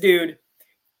 but this dude,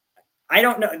 I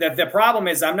don't know. The problem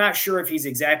is I'm not sure if he's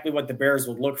exactly what the Bears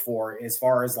would look for as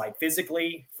far as like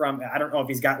physically I don't know if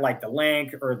he's got like the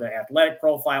length or the athletic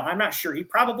profile. I'm not sure. He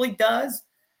probably does,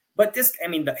 but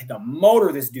the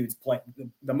motor this dude's play,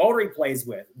 the motor he plays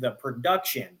with, the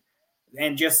production,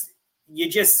 and you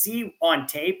just see on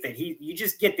tape that you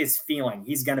just get this feeling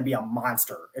he's going to be a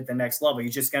monster at the next level.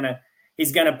 He's going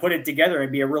to put it together and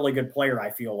be a really good player,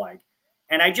 I feel like.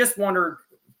 And I just wondered,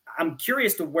 I'm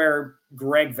curious to where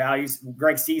Greg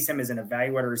sees him as an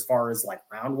evaluator as far as like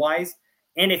round wise,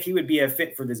 and if he would be a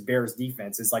fit for this Bears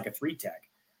defense as like a 3 tech,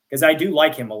 because I do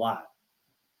like him a lot.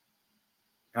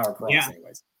 Howard Cross,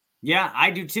 anyways. Yeah, I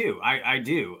do too. I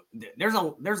do. There's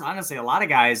honestly a lot of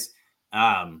guys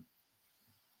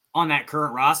on that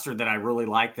current roster that I really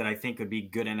like, that I think would be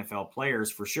good NFL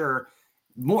players for sure.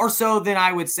 More so than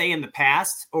I would say in the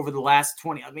past over the last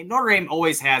 20. I mean, Notre Dame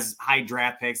always has high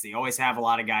draft picks. They always have a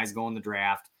lot of guys go in the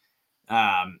draft.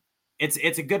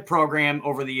 It's a good program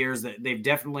over the years. That they've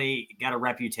definitely got a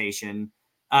reputation.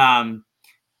 There's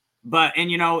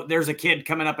a kid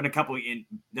coming up in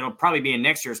that'll probably be in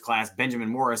next year's class, Benjamin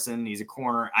Morrison. He's a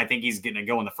corner. I think he's going to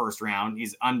go in the first round.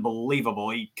 He's unbelievable.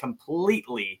 He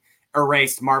completely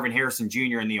erased Marvin Harrison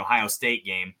Jr. in the Ohio State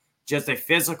game. Just a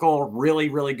physical, really,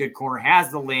 really good corner.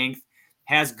 Has the length,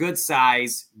 has good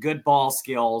size, good ball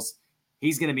skills.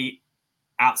 He's going to be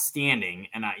outstanding,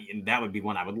 and that would be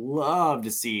one I would love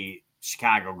to see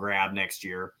Chicago grab next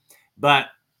year. But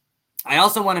I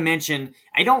also want to mention,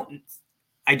 I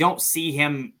don't see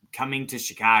him coming to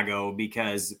Chicago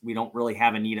because we don't really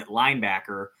have a need at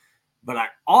linebacker. But I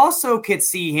also could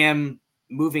see him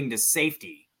moving to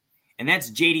safety. And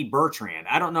that's J.D. Bertrand.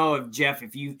 I don't know if Jeff,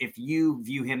 if you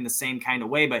view him the same kind of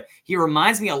way, but he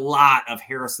reminds me a lot of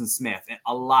Harrison Smith,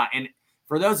 a lot. And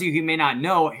For those of you who may not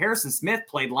know, Harrison Smith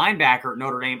played linebacker at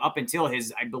Notre Dame up until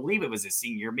I believe it was his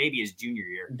senior year, maybe his junior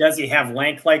year. Does he have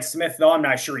length like Smith, though? I'm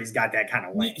not sure he's got that kind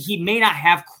of length. He may not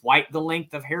have quite the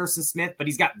length of Harrison Smith, but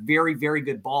he's got very, very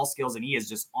good ball skills, and he is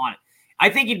just on it. I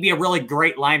think he'd be a really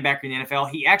great linebacker in the NFL.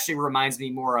 He actually reminds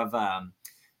me more of,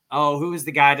 who was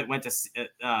the guy that went to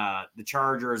the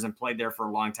Chargers and played there for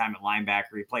a long time at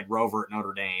linebacker? He played Rover at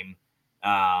Notre Dame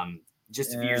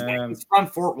just a few years back. He's from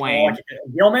Fort Wayne.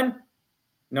 Gilman?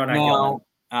 No, not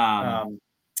Gilman.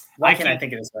 Why can't I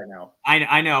think of this right now?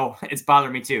 I know. It's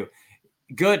bothering me too.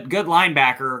 Good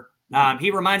linebacker.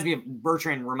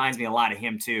 Bertrand reminds me a lot of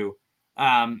him too.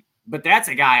 But that's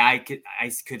a guy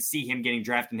I could see him getting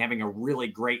drafted and having a really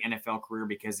great NFL career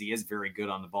because he is very good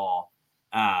on the ball.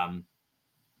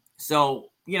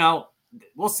 So,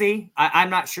 we'll see. I'm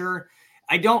not sure.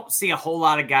 I don't see a whole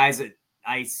lot of guys that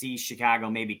I see Chicago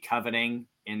maybe coveting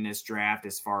in this draft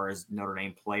as far as Notre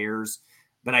Dame players.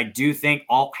 But I do think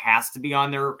Alt has to be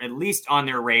at least on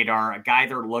their radar, a guy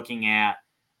they're looking at.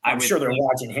 I'm sure they're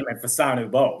watching him and Fasanu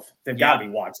both. They've got to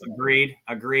be watching.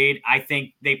 Agreed. I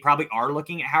think they probably are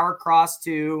looking at Howard Cross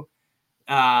too,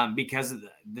 because of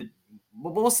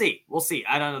we'll see.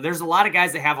 I don't know. There's a lot of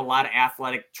guys that have a lot of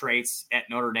athletic traits at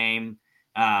Notre Dame,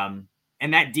 and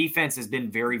that defense has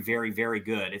been very, very, very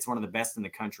good. It's one of the best in the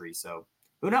country. So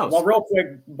who knows? Well, real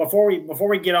quick before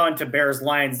we get on to Bears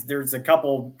Lions, there's a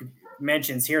couple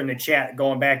mentions here in the chat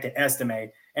going back to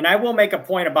Estime, and I will make a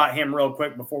point about him real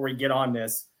quick before we get on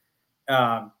this.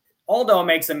 Aldo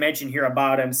makes a mention here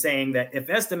about him saying that if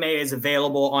Estime is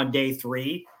available on day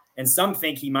 3, and some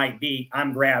think he might be,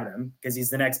 I'm grabbing him because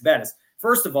he's the next best.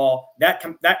 First of all, that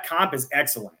comp is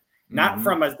excellent, not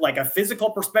from a physical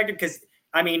perspective, because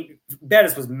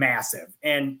Bettis was massive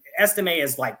and Estime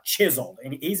is like chiseled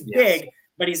and he's big,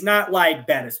 but he's not like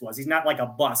Bettis was. He's not like a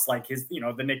bust like his,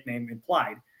 the nickname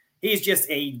implied. He's just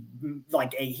he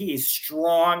is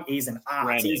strong. He's an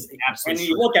ox. And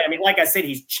you look at him, like I said,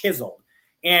 he's chiseled.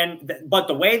 But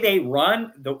the way they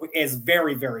run is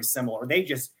very, very similar. They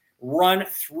just run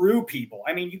through people.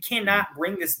 You cannot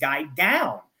bring this guy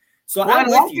down. So a lot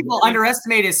of people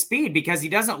underestimate his speed because he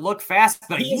doesn't look fast,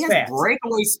 but he has fast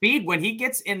breakaway speed. When he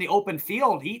gets in the open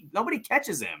field, nobody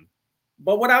catches him.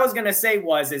 But what I was going to say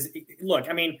look,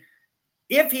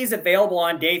 if he's available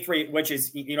on day 3, which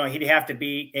is, he'd have to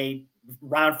be a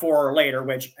round 4 or later,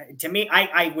 which to me,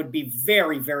 I would be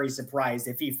very, very surprised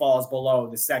if he falls below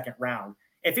the second round.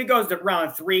 If he goes to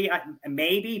round 3,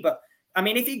 maybe, but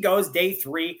if he goes day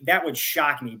 3, that would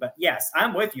shock me. But yes,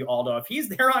 I'm with you, Aldo. If he's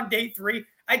there on day 3,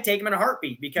 I'd take him in a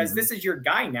heartbeat because this is your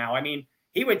guy now.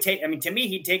 He would take, to me,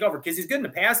 he'd take over because he's good in the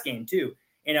pass game too.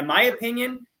 And in my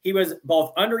opinion, he was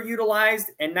both underutilized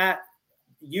and not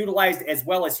utilized as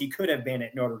well as he could have been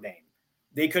at Notre Dame.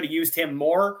 They could have used him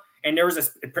more. And there was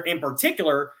in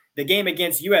particular, the game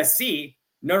against USC,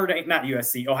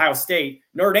 Ohio State,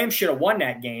 Notre Dame should have won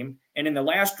that game. And in the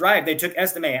last drive, they took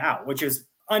Estime out, which is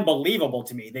unbelievable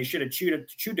to me. They should have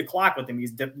chewed the clock with him.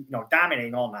 He's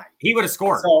dominating all night. He would have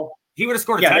scored. So he would have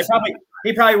scored.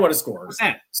 He probably would have scored.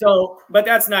 So, but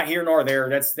that's not here nor there.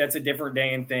 That's a different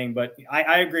day and thing. But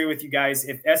I agree with you guys.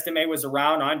 If Estime was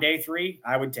around on day 3,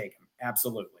 I would take him.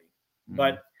 Absolutely.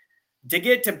 But to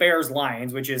get to Bears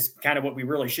Lions, which is kind of what we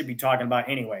really should be talking about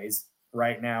anyways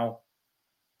right now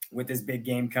with this big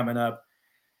game coming up.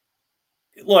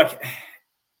 Look,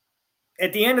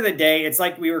 at the end of the day, it's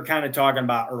like we were kind of talking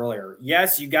about earlier.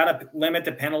 Yes, you got to limit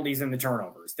the penalties and the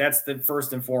turnovers. That's the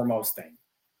first and foremost thing.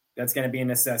 That's going to be a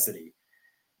necessity.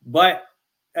 But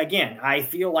again, I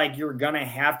feel like you're going to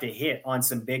have to hit on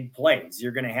some big plays.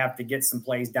 You're going to have to get some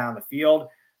plays down the field.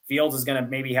 Fields is going to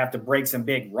maybe have to break some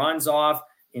big runs off,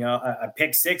 a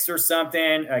pick 6 or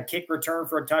something, a kick return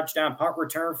for a touchdown, punt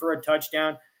return for a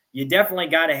touchdown. You definitely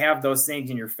got to have those things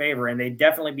in your favor, and they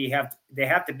definitely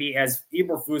have to be, as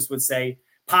Eberflus would say,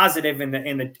 positive in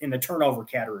the turnover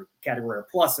category, or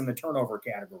plus in the turnover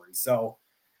category. So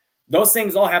those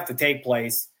things all have to take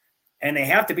place, and they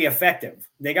have to be effective.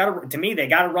 They got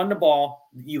to run the ball.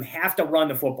 You have to run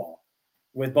the football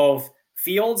with both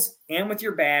Fields and with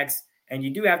your backs. And you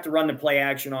do have to run the play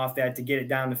action off that to get it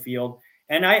down the field.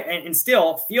 And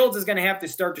still, Fields is going to have to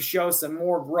start to show some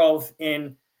more growth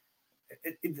in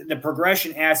the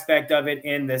progression aspect of it,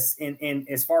 in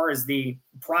as far as the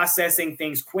processing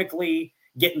things quickly,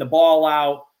 getting the ball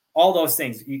out, all those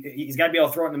things. He's got to be able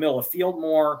to throw it in the middle of the field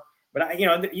more. But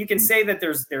you can say that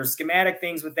there's schematic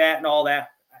things with that and all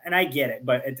that, and I get it.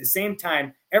 But at the same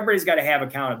time, everybody's got to have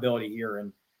accountability here,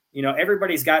 and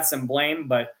everybody's got some blame,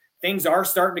 but things are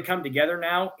starting to come together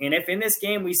now. And if in this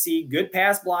game we see good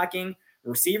pass blocking,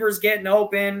 receivers getting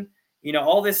open,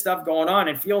 all this stuff going on,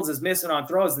 and Fields is missing on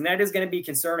throws, and that is going to be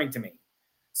concerning to me.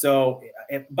 So,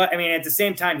 but I mean, at the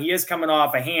same time, he is coming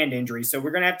off a hand injury, so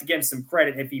we're going to have to give him some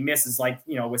credit if he misses,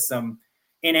 with some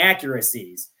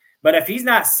inaccuracies. But if he's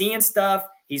not seeing stuff,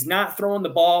 he's not throwing the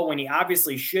ball when he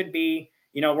obviously should be.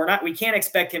 We can't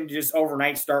expect him to just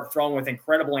overnight start throwing with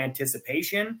incredible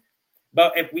anticipation.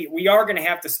 But if we are going to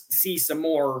have to see some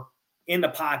more in the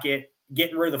pocket,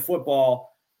 getting rid of the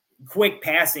football, quick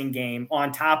passing game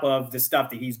on top of the stuff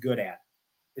that he's good at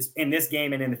in this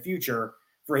game and in the future,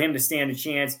 for him to stand a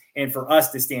chance and for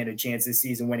us to stand a chance this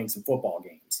season winning some football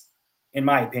games, in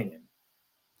my opinion.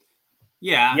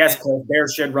 Yeah. Yes, Cliff,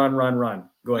 Bears should run.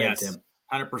 Go ahead, yes, Tim.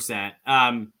 100%.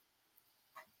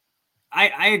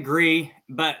 I agree,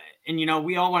 but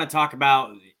we all want to talk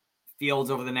about Fields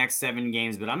over the next 7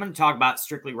 games, but I'm going to talk about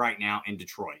strictly right now in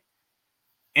Detroit.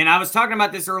 And I was talking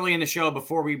about this early in the show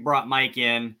before we brought Mike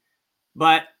in,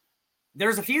 but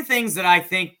there's a few things that I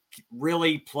think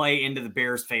really play into the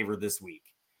Bears' favor this week.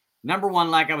 Number one,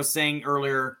 like I was saying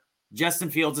earlier, Justin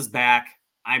Fields is back.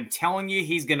 I'm telling you,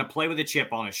 he's going to play with a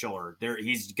chip on his shoulder.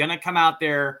 He's going to come out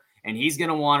there and he's going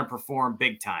to want to perform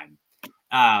big time.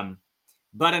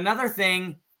 But another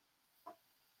thing,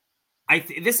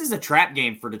 this is a trap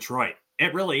game for Detroit.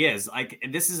 It really is.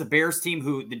 This is a Bears team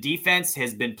who the defense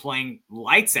has been playing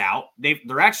lights out.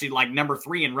 They're actually like number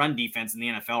 3 in run defense in the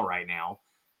NFL right now.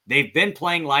 They've been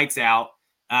playing lights out.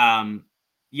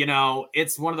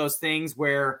 It's one of those things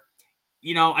where,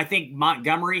 I think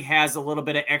Montgomery has a little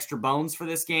bit of extra bones for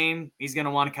this game. He's going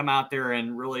to want to come out there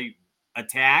and really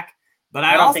attack. But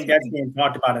I don't think that's being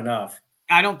talked about enough.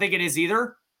 I don't think it is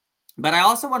either. But I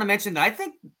also want to mention that I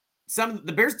think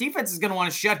the Bears defense is going to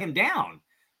want to shut him down.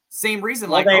 Same reason.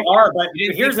 Well, they are, but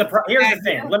here's the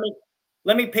thing.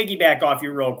 Let me piggyback off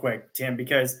you real quick, Tim,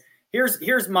 because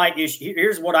here's my issue.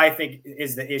 Here's what I think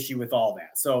is the issue with all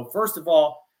that. So first of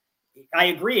all, I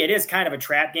agree it is kind of a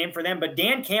trap game for them, but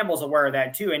Dan Campbell's aware of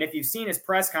that too. And if you've seen his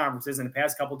press conferences in the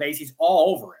past couple of days, he's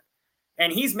all over it.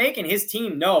 And he's making his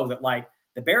team know that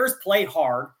the Bears play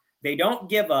hard. They don't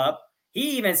give up.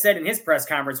 He even said in his press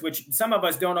conference, which some of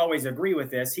us don't always agree with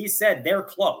this, he said they're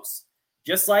close.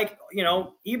 Just like,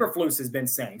 Eberflus has been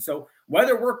saying. So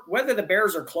whether the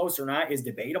Bears are close or not is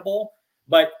debatable,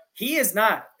 but he is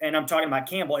not, and I'm talking about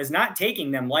Campbell, is not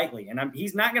taking them lightly. And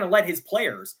he's not going to let his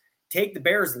players take the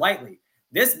Bears lightly.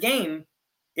 This game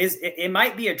it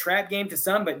might be a trap game to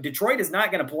some, but Detroit is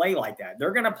not going to play like that.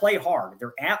 They're going to play hard.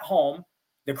 They're at home.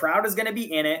 The crowd is going to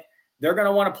be in it. They're going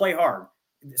to want to play hard.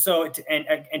 So,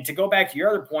 and to go back to your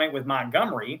other point with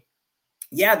Montgomery,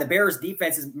 yeah, the Bears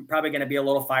defense is probably going to be a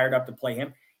little fired up to play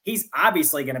him. He's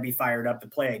obviously going to be fired up to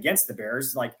play against the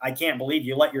Bears. I can't believe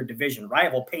you let your division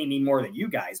rival pay me more than you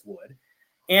guys would.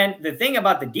 And the thing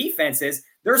about the defense is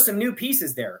there's some new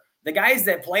pieces there. The guys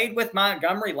that played with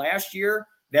Montgomery last year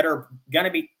that are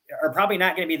probably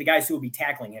not going to be the guys who will be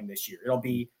tackling him this year. It'll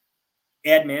be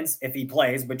Edmonds if he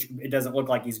plays, which it doesn't look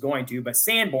like he's going to, but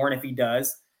Sanborn, if he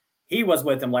does, he was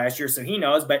with him last year, so he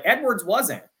knows, but Edwards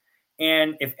wasn't.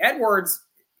 And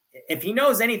if he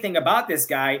knows anything about this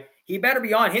guy, he better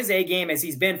be on his A game as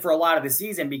he's been for a lot of the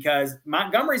season, because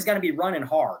Montgomery's going to be running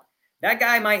hard. That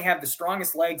guy might have the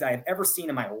strongest legs I have ever seen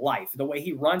in my life, the way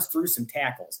he runs through some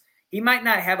tackles. He might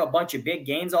not have a bunch of big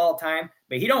gains all the time,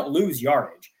 but he don't lose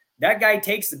yardage. That guy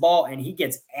takes the ball and he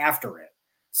gets after it.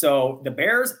 So the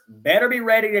Bears better be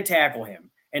ready to tackle him.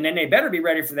 And then they better be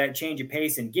ready for that change of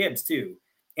pace in Gibbs too.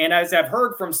 And as I've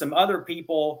heard from some other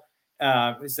people,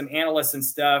 some analysts and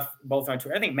stuff, both on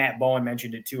Twitter, I think Matt Bowen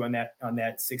mentioned it too on that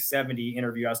 670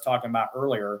 interview I was talking about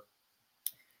earlier.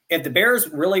 If the Bears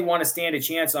really want to stand a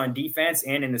chance on defense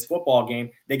and in this football game,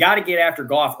 they got to get after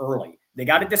Goff early. They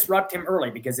got to disrupt him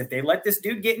early, because if they let this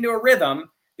dude get into a rhythm,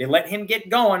 they let him get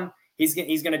going, he's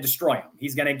going to destroy him.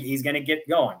 He's going to get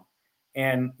going.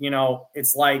 And,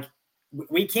 it's like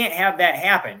we can't have that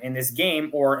happen in this game.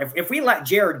 Or if we let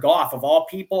Jared Goff, of all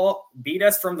people, beat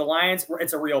us from the Lions,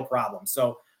 it's a real problem.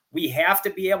 So we have to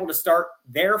be able to start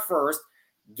there first,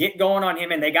 get going on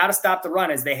him, and they got to stop the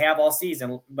run as they have all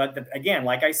season. But again,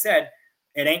 like I said,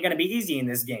 it ain't going to be easy in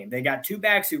this game. They got 2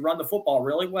 backs who run the football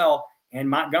really well, and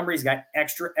Montgomery's got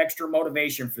extra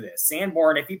motivation for this.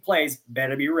 Sanborn, if he plays,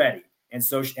 better be ready. And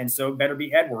so better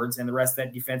be Edwards and the rest of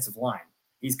that defensive line.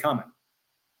 He's coming.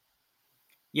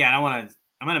 Yeah, and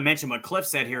I'm going to mention what Cliff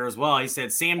said here as well. He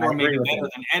said Sanborn may be better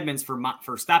than Edmonds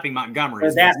for stopping Montgomery.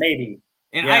 For that maybe.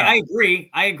 And yeah. I agree.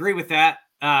 I agree with that.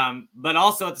 But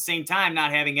also at the same time,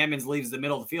 not having Edmonds leaves the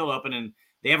middle of the field open, and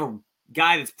they have a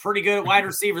guy that's pretty good at wide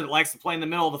receiver that likes to play in the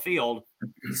middle of the field.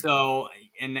 So,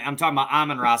 and I'm talking about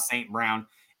Amon-Ra St. Brown.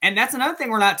 And that's another thing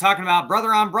we're not talking about,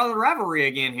 brother on brother rivalry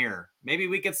again here. Maybe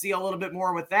we could see a little bit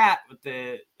more with that with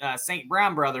the St.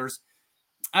 Brown brothers.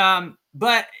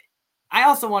 But I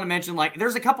also want to mention, like,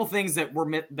 there's a couple things that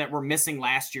were missing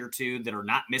last year too that are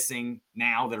not missing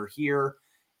now that are here.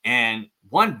 And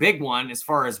one big one, as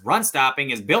far as run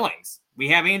stopping, is Billings. We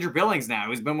have Andrew Billings now,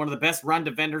 who's been one of the best run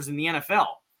defenders in the NFL.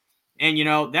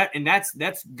 And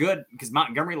that's good because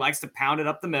Montgomery likes to pound it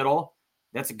up the middle.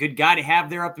 That's a good guy to have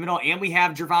there up the middle. And we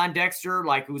have Jervon Dexter,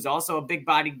 like, who's also a big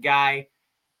bodied guy.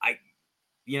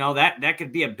 That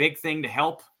could be a big thing to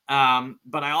help.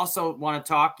 But I also want to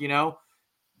talk,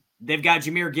 they've got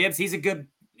Jahmyr Gibbs. He's a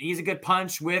good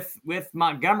punch with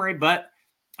Montgomery, but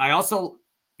I also,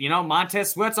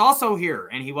 Montez Sweat's also here,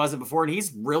 and he wasn't before, and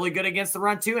he's really good against the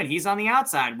run too, and he's on the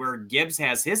outside where Gibbs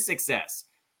has his success.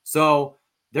 So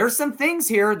there's some things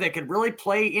here that could really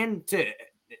play into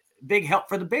big help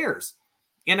for the Bears.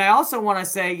 And I also want to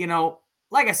say,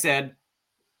 like I said,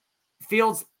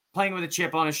 Fields playing with a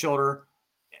chip on his shoulder.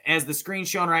 As the screen's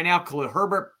showing right now, Khalil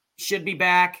Herbert should be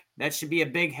back. That should be a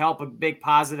big help, a big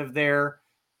positive there.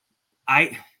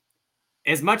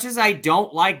 As much as I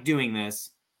don't like doing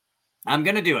this, I'm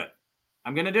going to do it.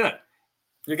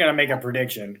 You're going to make a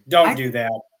prediction. Don't do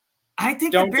that. I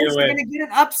think the Bears are going to get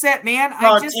an upset, man.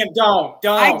 Tim, don't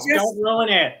ruin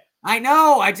it. I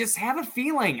know. I just have a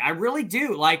feeling. I really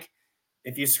do. Like,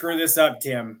 if you screw this up,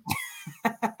 Tim.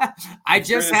 I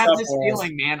just have this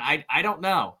feeling, man. I don't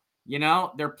know.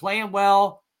 They're playing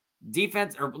well.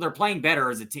 Defense, or they're playing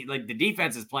better as a team. Like, the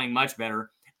defense is playing much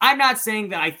better. I'm not saying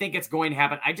that I think it's going to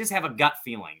happen. I just have a gut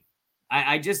feeling.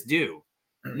 I just do.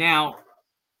 Now,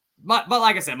 but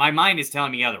like I said, my mind is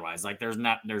telling me otherwise. Like, there's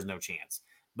no chance.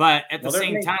 But at the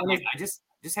same time, like, I just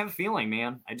have a feeling,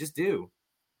 man. I just do.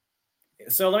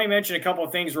 So let me mention a couple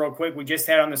of things real quick. We just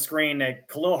had on the screen that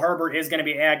Khalil Herbert is going to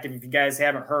be active. If you guys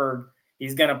haven't heard,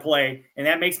 he's going to play. And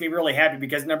that makes me really happy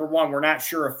because, number one, we're not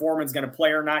sure if Foreman's going to play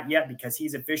or not yet because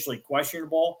he's officially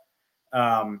questionable.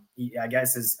 I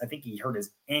think he hurt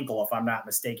his ankle, if I'm not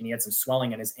mistaken. He had some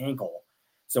swelling in his ankle.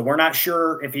 So we're not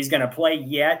sure if he's going to play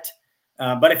yet.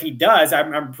 But if he does,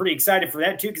 I'm pretty excited for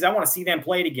that too because I want to see them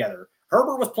play together.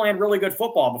 Herbert was playing really good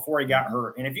football before he got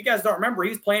hurt. And if you guys don't remember, he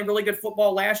was playing really good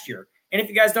football last year. And if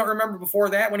you guys don't remember before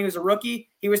that, when he was a rookie,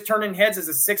 he was turning heads as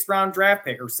a 6th-round draft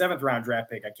pick or 7th-round draft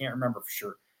pick. I can't remember for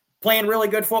sure. Playing really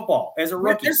good football as a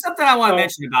rookie. There's something I want to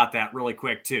mention about that really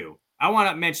quick, too. I want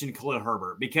to mention Khalil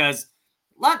Herbert because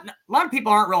a lot of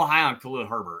people aren't real high on Khalil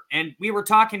Herbert. And we were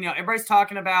talking, everybody's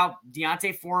talking about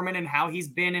Deontay Foreman and how he's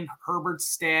been in Herbert's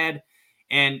stead.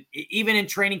 And even in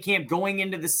training camp going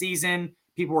into the season,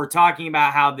 people were talking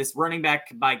about how this running back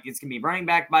it's going to be running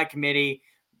back by committee.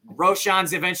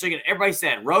 Roschon's eventually going to – everybody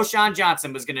said Roschon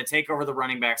Johnson was going to take over the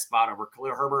running back spot over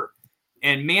Khalil Herbert.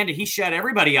 And, man, did he shut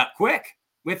everybody up quick.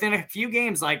 Within a few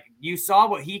games, like, you saw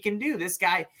what he can do. This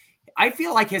guy – I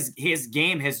feel like his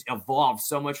game has evolved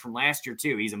so much from last year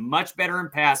too. He's a much better in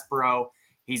pass pro.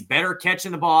 He's better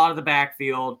catching the ball out of the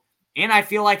backfield. And I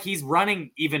feel like he's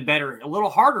running even better, a little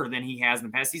harder than he has in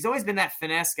the past. He's always been that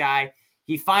finesse guy.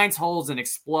 He finds holes and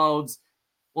explodes.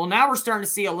 Well, now we're starting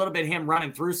to see a little bit of him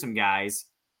running through some guys.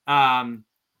 But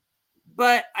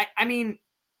I mean,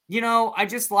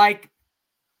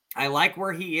 I like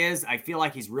where he is. I feel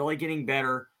like he's really getting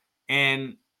better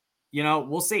and,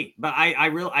 we'll see, but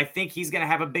I think he's going to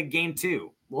have a big game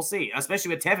too. We'll see,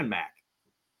 especially with Tevin back.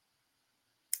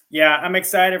 Yeah. I'm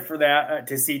excited for that,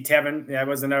 to see Tevin. That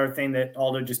was another thing that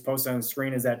Aldo just posted on the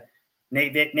screen is that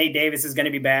Nate Davis is going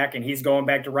to be back and he's going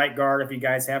back to right guard. If you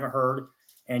guys haven't heard,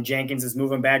 and Jenkins is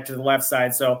moving back to the left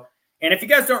side. So, and if you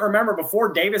guys don't remember,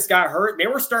 before Davis got hurt, they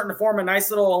were starting to form a nice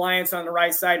little alliance on the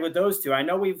right side with those two. I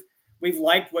know we've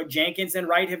liked what Jenkins and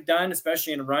Wright have done,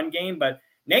 especially in the run game, but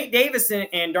Nate Davis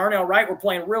and Darnell Wright were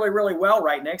playing really, really well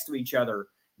right next to each other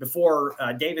before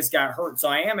Davis got hurt. So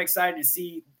I am excited to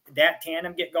see that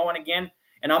tandem get going again.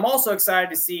 And I'm also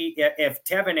excited to see if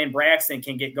Tevin and Braxton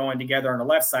can get going together on the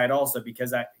left side also,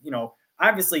 because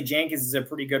obviously Jenkins is a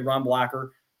pretty good run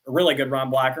blocker, a really good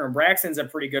run blocker, and Braxton's a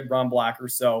pretty good run blocker.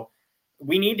 So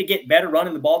we need to get better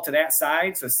running the ball to that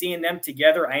side. So seeing them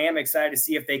together, I am excited to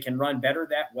see if they can run better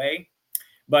that way.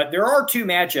 But there are two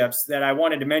matchups that I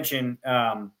wanted to mention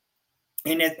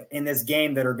in this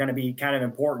game that are going to be kind of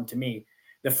important to me.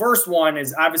 The first one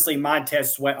is obviously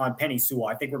Montez Sweat on Penei Sewell.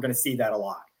 I think we're going to see that a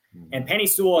lot. Mm-hmm. And Penei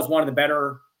Sewell is one of the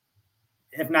better,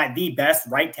 if not the best,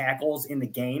 right tackles in the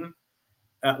game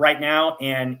right now.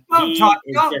 And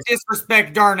don't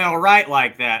disrespect Darnell Wright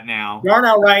like that now.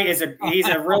 Darnell Wright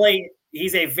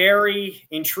he's a very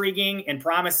intriguing and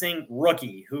promising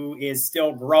rookie who is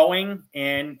still growing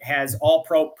and has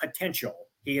all-pro potential.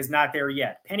 He is not there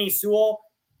yet. Penei Sewell,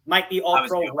 might be all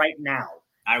pro right now.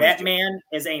 That man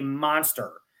is a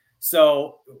monster.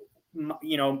 So,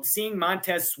 seeing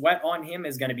Montez Sweat on him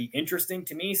is going to be interesting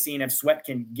to me, seeing if Sweat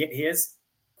can get his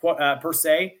per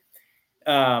se.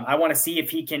 I want to see if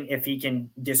he can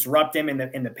disrupt him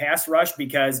in the pass rush,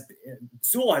 because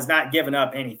Sewell has not given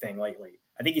up anything lately.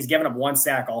 I think he's given up 1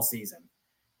 sack all season.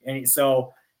 And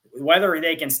so whether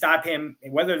they can stop him,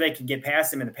 whether they can get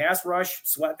past him in the pass rush,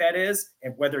 Sweat that is,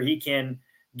 and whether he can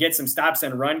get some stops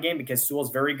in the run game, because Sewell's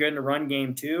very good in the run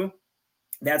game too,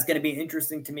 that's going to be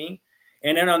interesting to me.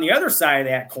 And then on the other side of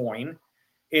that coin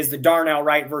is the Darnell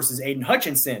Wright versus Aiden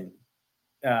Hutchinson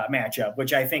matchup,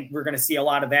 which I think we're going to see a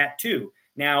lot of that too.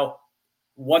 Now,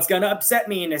 what's going to upset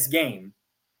me in this game,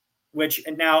 which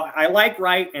now I like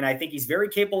Wright, and I think he's very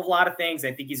capable of a lot of things.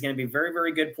 I think he's going to be a very,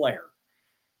 very good player.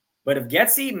 But if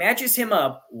Getsy matches him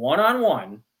up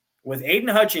one-on-one with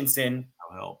Aiden Hutchinson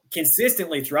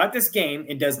consistently throughout this game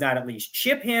and does not at least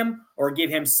chip him or give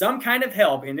him some kind of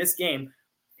help in this game,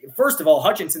 first of all,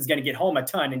 Hutchinson's going to get home a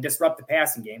ton and disrupt the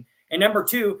passing game. And number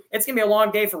two, it's going to be a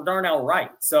long day for Darnell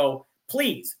Wright. So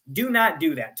please do not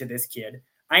do that to this kid.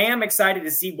 I am excited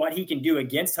to see what he can do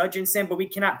against Hutchinson, but we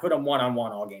cannot put him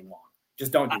one-on-one all game long.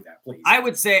 Just don't do that, please. I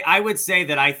would say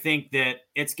that I think that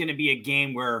it's going to be a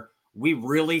game where we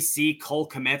really see Cole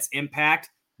Kmet's impact,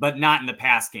 but not in the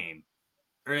pass game,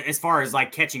 or as far as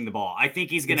like catching the ball. I think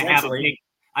he's going to have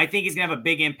a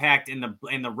big impact in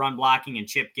the run blocking and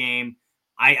chip game.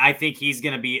 I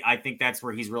think that's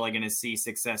where he's really going to see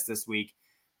success this week.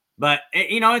 But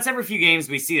it's every few games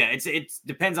we see that. It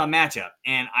depends on matchup.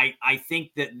 And I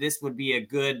think that this would be a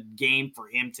good game for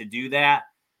him to do that.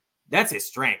 That's his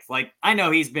strength. Like, I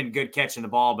know he's been good catching the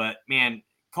ball, but man,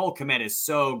 Cole Kmet is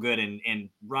so good in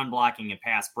run blocking and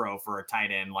pass pro for a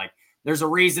tight end. Like, there's a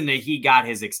reason that he got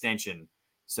his extension.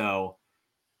 So,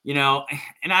 and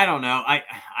I don't know.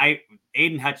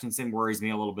 Aiden Hutchinson worries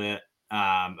me a little bit,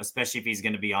 especially if he's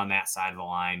going to be on that side of the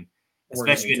line,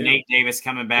 especially with Nate Davis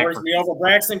coming back. Worries me over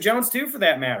Braxton Jones too, for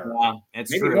that matter. Yeah,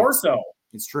 it's maybe true. More so.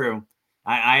 It's true.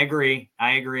 I agree.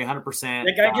 100%.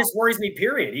 That guy just worries me,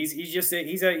 period.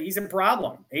 He's a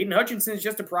problem. Aiden Hutchinson is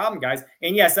just a problem, guys.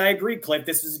 And yes, I agree, Cliff.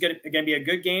 This is going to be a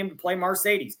good game to play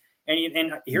Mercedes.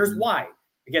 And here's why.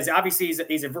 Because obviously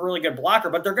he's a really good blocker,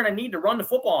 but they're going to need to run the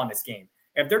football in this game.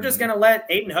 If they're just going to let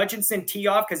Aiden Hutchinson tee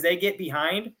off because they get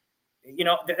behind,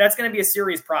 that's going to be a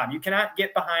serious problem. You cannot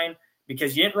get behind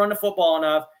because you didn't run the football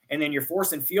enough, and then you're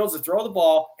forcing Fields to throw the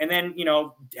ball, and then,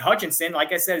 Hutchinson,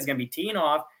 like I said, is going to be teeing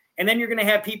off. And then you're going to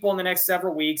have people in the next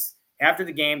several weeks after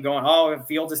the game going, oh,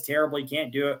 Fields is terrible, he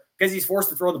can't do it, because he's forced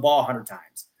to throw the ball 100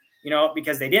 times,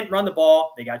 because they didn't run the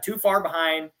ball, they got too far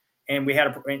behind, and we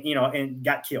had and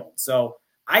got killed. So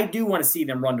I do want to see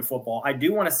them run the football. I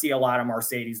do want to see a lot of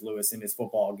Mercedes Lewis in this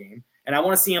football game, and I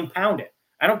want to see them pound it.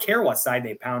 I don't care what side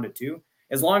they pound it to,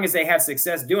 as long as they have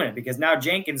success doing it, because now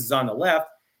Jenkins is on the left,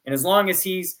 and as long as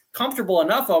he's comfortable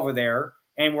enough over there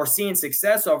and we're seeing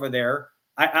success over there,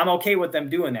 I'm okay with them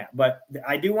doing that. But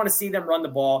I do want to see them run the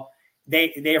ball.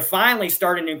 They are finally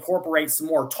starting to incorporate some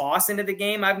more toss into the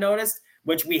game, I've noticed,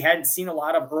 which we hadn't seen a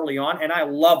lot of early on. And I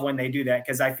love when they do that,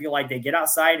 because I feel like they get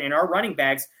outside, and our running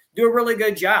backs do a really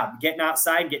good job getting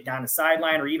outside, get down the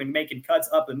sideline, or even making cuts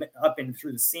up and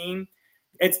through the seam.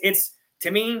 It's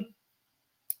to me,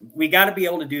 we got to be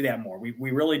able to do that more.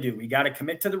 We really do. We got to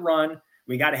commit to the run.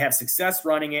 We got to have success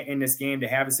running it in this game to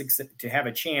have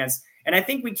a chance. And I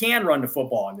think we can run the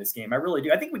football in this game. I really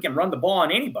do. I think we can run the ball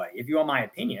on anybody, if you want my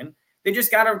opinion. They just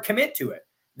got to commit to it.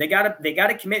 They got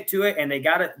to commit to it, and they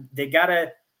got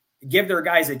to give their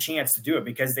guys a chance to do it,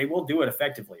 because they will do it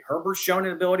effectively. Herbert's shown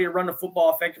an ability to run the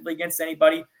football effectively against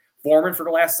anybody. Foreman, for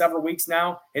the last several weeks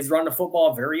now, has run the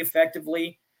football very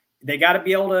effectively. They got to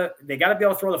be able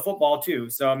to throw the football too.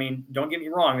 So, I mean, don't get me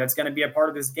wrong, that's going to be a part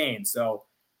of this game. So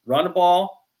run the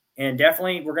ball. And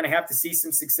definitely we're going to have to see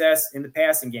some success in the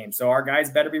passing game. So our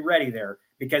guys better be ready there,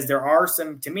 because there are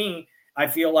some, to me, I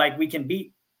feel like we can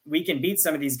beat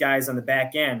some of these guys on the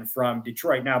back end from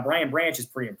Detroit. Now, Brian Branch is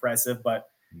pretty impressive, but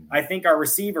I think our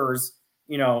receivers,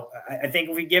 I think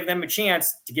if we give them a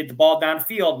chance to get the ball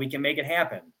downfield, we can make it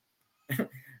happen.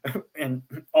 And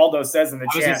Aldo says in the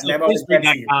chat,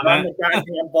 run the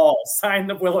goddamn ball, sign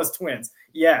the Willis twins.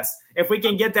 Yes. If we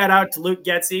can get that out to Luke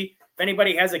Getsy, if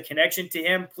anybody has a connection to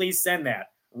him, please send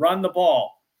that. Run the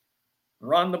ball.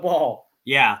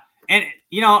 Yeah. And,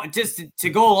 just to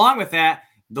go along with that,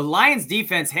 the Lions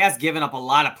defense has given up a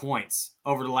lot of points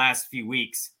over the last few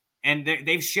weeks. And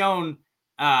they've shown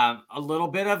a little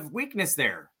bit of weakness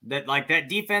there, that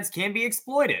defense can be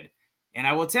exploited. And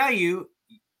I will tell you,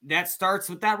 that starts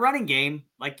with that running game.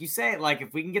 Like you say,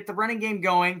 if we can get the running game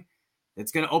going,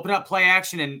 It's going to open up play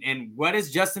action. And what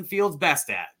is Justin Fields best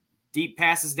at? Deep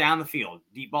passes down the field,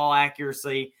 deep ball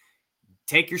accuracy,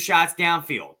 take your shots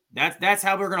downfield. That's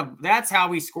how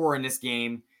we score in this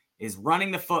game, is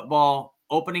running the football,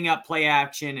 opening up play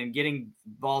action, and getting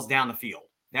balls down the field.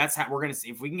 That's how we're going to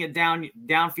see. If we can get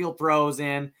downfield throws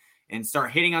in and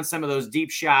start hitting on some of those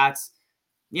deep shots,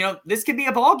 this could be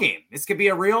a ball game. This could be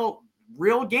a real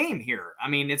game here. I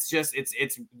mean, it's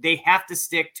they have to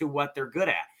stick to what they're good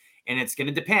at. And it's going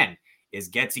to depend. Is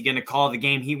Getsy going to call the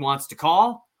game he wants to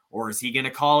call? Or is he going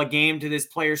to call a game to this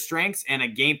player's strengths and a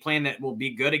game plan that will be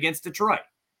good against Detroit?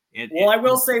 I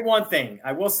will say one thing.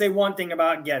 I will say one thing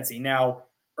about Getsy. Now,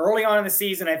 early on in the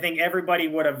season, I think everybody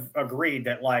would have agreed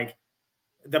that, like,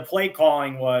 the play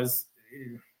calling was,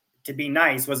 to be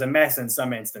nice, was a mess in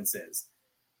some instances.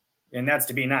 And that's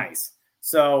to be nice.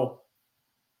 So,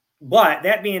 but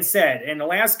that being said, in the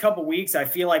last couple of weeks, I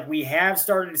feel like we have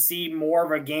started to see more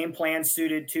of a game plan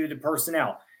suited to the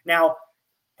personnel. Now,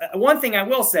 one thing I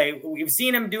will say, we've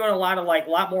seen him doing a lot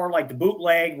more like the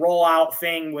bootleg rollout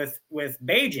thing with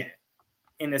Bagent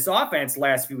in this offense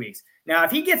last few weeks. Now,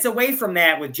 if he gets away from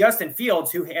that with Justin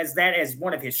Fields, who has that as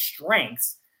one of his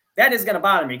strengths, that is going to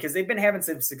bother me because they've been having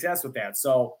some success with that.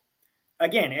 So,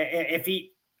 again, if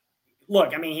he –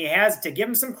 look, I mean, he has – to give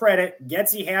him some credit,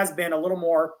 Getsy has been a little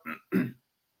more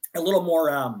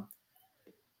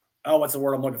what's the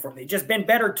word I'm looking for? They've just been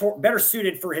better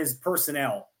suited for his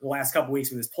personnel the last couple of weeks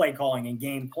with his play calling and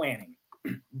game planning.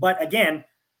 But again,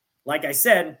 like I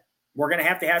said, we're going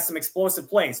to have some explosive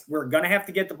plays. We're going to have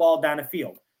to get the ball down the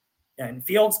field. And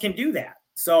Fields can do that.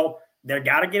 So they've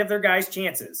got to give their guys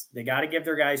chances.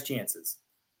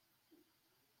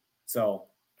 So,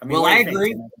 I mean, I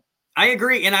agree. I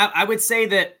agree. And I would say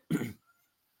that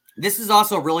this is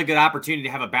also a really good opportunity to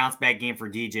have a bounce back game for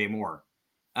DJ Moore.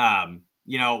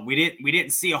 We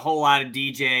didn't see a whole lot of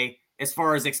DJ as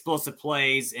far as explosive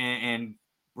plays, and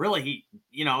really he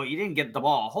didn't get the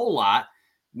ball a whole lot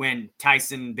when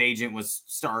Tyson Bagent was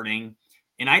starting.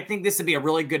 And I think this would be a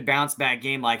really good bounce back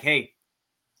game. Like, hey,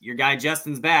 your guy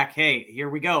Justin's back. Hey, here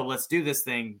we go. Let's do this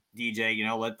thing,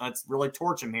 DJ. Let's really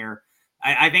torch him here.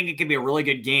 I think it could be a really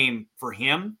good game for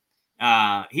him.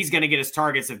 He's going to get his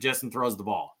targets if Justin throws the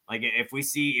ball. Like if we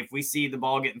see the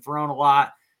ball getting thrown a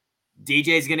lot,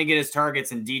 DJ's going to get his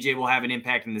targets, and DJ will have an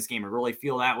impact in this game. I really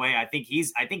feel that way. I think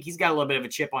he's got a little bit of a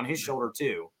chip on his shoulder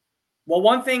too. Well,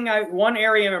 one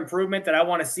area of improvement that I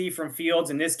want to see from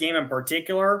Fields in this game in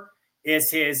particular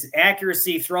is his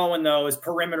accuracy throwing those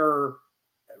perimeter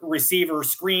receiver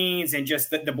screens and just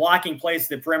the blocking plays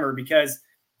to the perimeter, because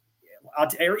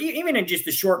even in just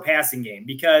the short passing game,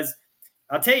 because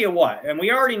I'll tell you what, and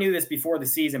we already knew this before the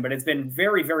season, but it's been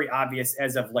very, very obvious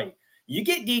as of late. You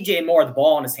get DJ Moore the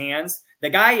ball in his hands, the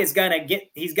guy he's going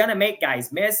to make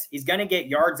guys miss. He's going to get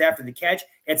yards after the catch.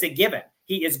 It's a given.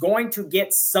 He is going to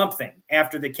get something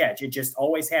after the catch. It just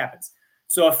always happens.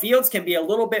 So if Fields can be a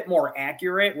little bit more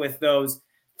accurate with those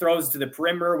throws to the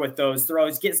perimeter, with those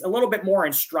throws, gets a little bit more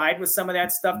in stride with some of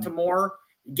that stuff to Moore,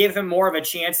 give him more of a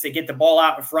chance to get the ball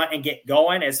out in front and get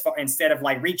going instead of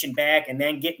like reaching back and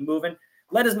then getting moving.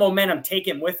 Let his momentum take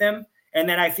him with him. And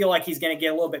then I feel like he's going to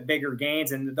get a little bit bigger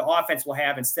gains, and the offense will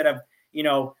have, instead of,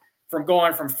 from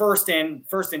going from first and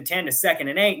 10 to 2nd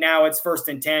and 8, now it's 1st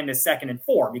and 10 to 2nd and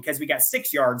 4, because we got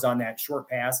 6 yards on that short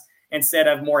pass instead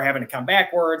of Moore having to come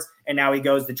backwards. And now he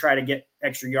goes to try to get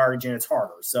extra yardage, and it's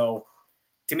harder. So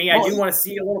to me, I do want to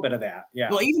see a little bit of that. Yeah.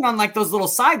 Well, even on like those little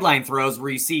sideline throws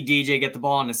where you see DJ get the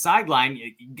ball on the sideline,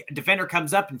 defender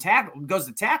comes up and goes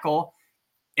to tackle.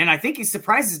 And I think he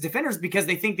surprises defenders because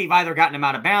they think they've either gotten him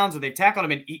out of bounds or they've tackled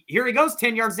him. And here he goes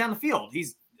 10 yards down the field.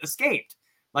 He's escaped.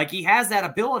 Like, he has that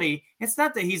ability. It's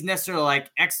not that he's necessarily like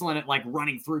excellent at like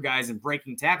running through guys and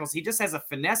breaking tackles. He just has a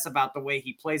finesse about the way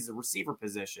he plays the receiver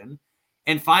position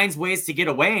and finds ways to get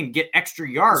away and get extra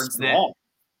yards.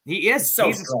 He is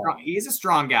a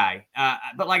strong guy.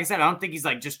 But like I said, I don't think he's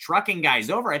like just trucking guys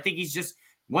over. I think he's just,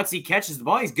 once he catches the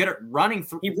ball, he's good at running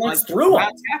through. He runs through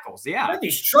tackles. Yeah.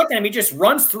 He's trucking him. He just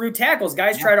runs through tackles.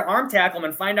 Guys try to arm tackle him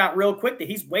and find out real quick that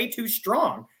he's way too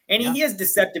strong. And he is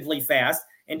deceptively fast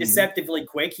and deceptively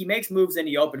quick. He makes moves in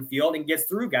the open field and gets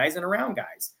through guys and around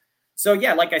guys. So,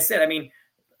 yeah, like I said, I mean,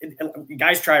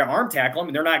 guys try to arm tackle him,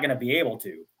 and they're not going to be able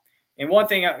to. And one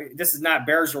thing, this is not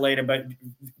Bears related, but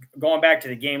going back to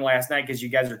the game last night, because you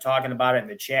guys are talking about it in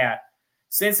the chat,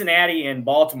 Cincinnati and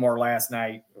Baltimore last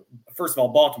night. First of all,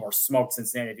 Baltimore smoked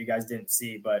Cincinnati, if you guys didn't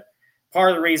see. But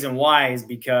part of the reason why is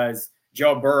because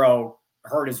Joe Burrow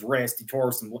hurt his wrist. He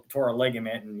tore a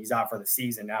ligament, and he's out for the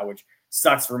season now, which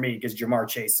sucks for me because Jamar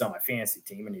Chase is on my fantasy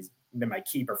team, and he's been my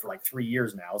keeper for like 3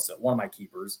 years now. So one of my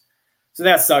keepers. So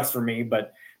that sucks for me.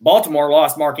 But Baltimore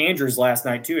lost Mark Andrews last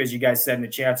night too, as you guys said in the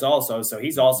chats also. So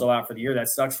he's also out for the year. That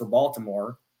sucks for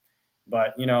Baltimore.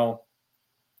 But,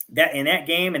 that in that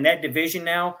game and that division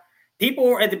now,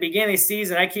 people at the beginning of the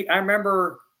season, I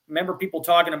remember people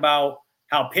talking about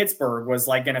how Pittsburgh was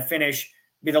like going to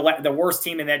be the worst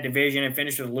team in that division and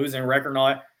finish with a losing record and all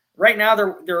that. Right now,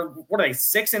 they're what are they,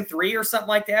 6-3 or something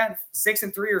like that?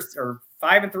 6-3 or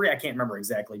 5-3. I can't remember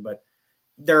exactly, but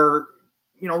they're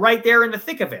right there in the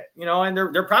thick of it. And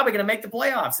they're probably going to make the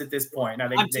playoffs at this point. Now,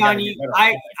 I'm telling you,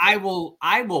 I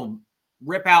will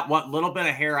rip out what little bit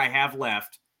of hair I have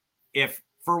left if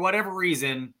for whatever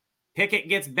reason Pickett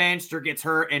gets benched or gets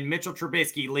hurt and Mitchell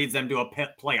Trubisky leads them to a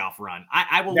playoff run.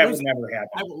 I will that lose. Will never happen.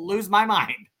 I will lose my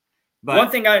mind. But one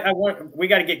thing I want, we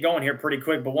got to get going here pretty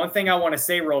quick, but one thing I want to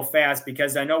say real fast,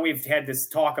 because I know we've had this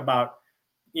talk about,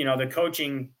 the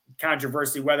coaching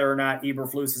controversy, whether or not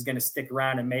Eberflus is going to stick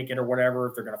around and make it or whatever,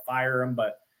 if they're going to fire him.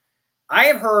 But I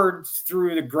have heard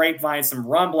through the grapevine some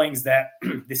rumblings that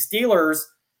the Steelers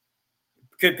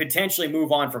could potentially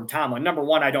move on from Tomlin. Number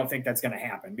one, I don't think that's going to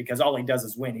happen because all he does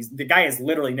is win. The guy has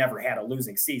literally never had a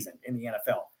losing season in the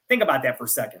NFL. Think about that for a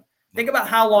second. Think about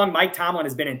how long Mike Tomlin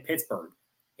has been in Pittsburgh.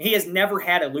 He has never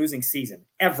had a losing season,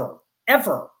 ever.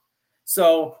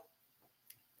 So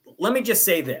let me just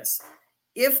say this.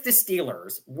 If the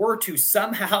Steelers were to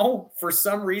somehow, for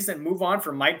some reason, move on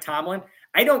from Mike Tomlin,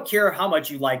 I don't care how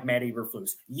much you like Matt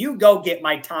Eberflus. You go get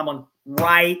Mike Tomlin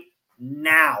right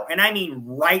now. And I mean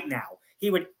right now. He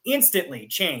would instantly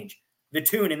change the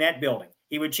tune in that building.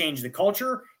 He would change the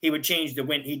culture. He would change the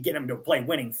win. He'd get them to play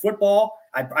winning football.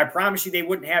 I promise you they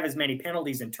wouldn't have as many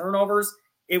penalties and turnovers.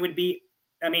 It would be,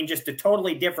 just a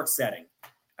totally different setting.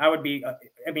 I'd be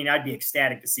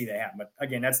ecstatic to see that happen. But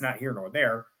again, that's not here nor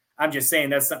there. I'm just saying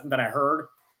that's something that I heard.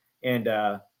 And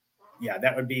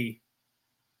that would be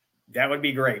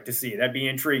great to see. That'd be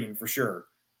intriguing for sure.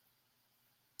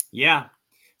 Yeah.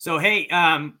 So, hey,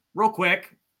 real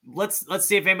quick, let's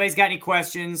see if anybody's got any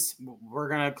questions. We're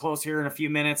going to close here in a few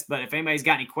minutes, but if anybody's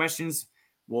got any questions,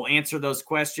 we'll answer those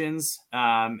questions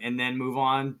and then move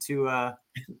on to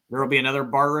there will be another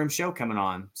barroom show coming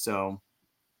on. So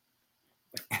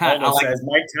Aldo says,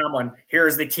 Mike Tomlin, here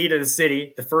is the key to the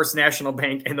city, the First National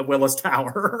Bank and the Willis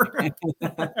Tower.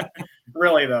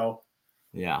 Really, though.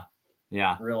 Yeah.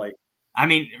 Really.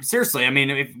 Seriously,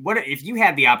 if you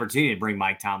had the opportunity to bring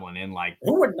Mike Tomlin in, like,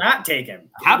 who would not take him?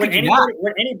 Would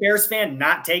any Bears fan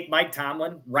not take Mike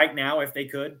Tomlin right now if they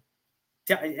could?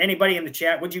 Anybody in the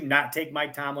chat, would you not take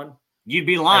Mike Tomlin? You'd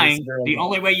be lying. The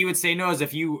only way you would say no is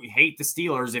if you hate the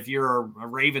Steelers, if you're a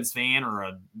Ravens fan or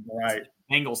a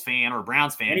Bengals fan or a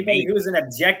Browns fan. Anybody who's an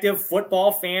objective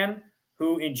football fan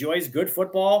who enjoys good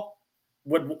football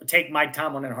would take Mike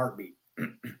Tomlin in a heartbeat.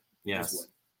 Yes.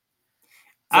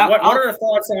 So what are the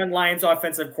thoughts on Lions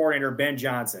offensive coordinator Ben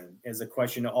Johnson is a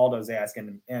question that Aldo's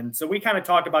asking. And so we kind of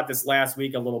talked about this last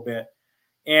week a little bit.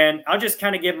 And I'll just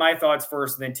kind of give my thoughts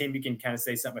first, and then Tim, you can kind of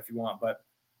say something if you want. But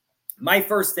my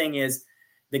first thing is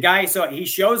the guy, so he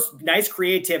shows nice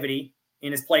creativity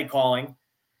in his play calling.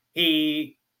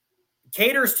 He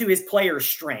caters to his players'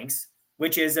 strengths,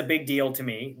 which is a big deal to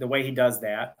me, the way he does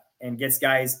that, and gets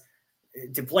guys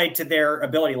to play to their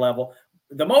ability level.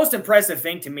 The most impressive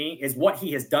thing to me is what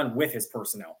he has done with his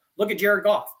personnel. Look at Jared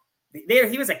Goff.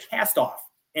 He was a cast-off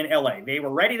in LA. They were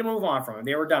ready to move on from him.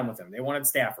 They were done with him. They wanted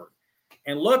Stafford.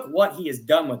 And look what he has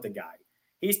done with the guy.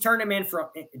 He's turned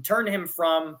him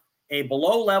from a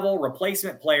below-level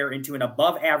replacement player into an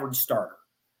above-average starter.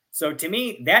 So to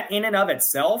me, that in and of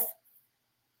itself,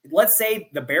 let's say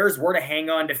the Bears were to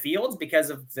hang on to Fields because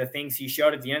of the things he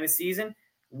showed at the end of the season.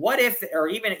 What if, or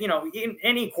even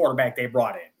any quarterback they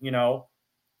brought in,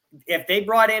 if they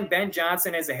brought in Ben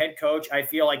Johnson as a head coach, I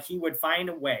feel like he would find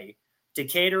a way to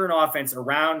cater an offense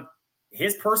around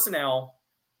his personnel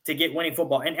to get winning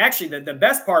football. And actually, the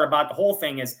best part about the whole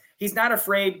thing is he's not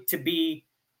afraid to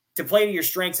play to your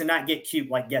strengths and not get cute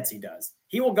like Getsy does.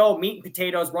 He will go meat and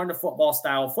potatoes, run the football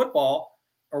style football,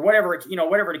 or whatever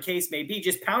the case may be,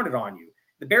 just pound it on you.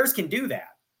 The Bears can do that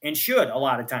and should a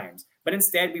lot of times. But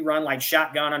instead, we run like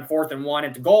shotgun on 4th and 1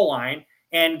 at the goal line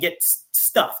and get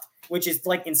stuffed, which is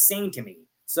like insane to me.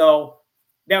 So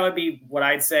that would be what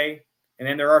I'd say. And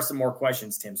then there are some more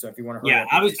questions, Tim. So if you want to,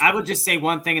 I would just say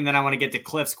one thing, and then I want to get to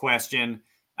Cliff's question.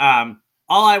 All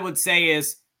I would say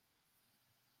is,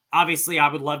 obviously, I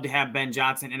would love to have Ben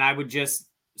Johnson, and I would just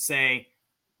say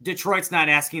Detroit's not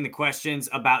asking the questions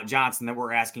about Johnson that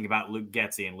we're asking about Luke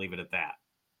Getsy, and leave it at that.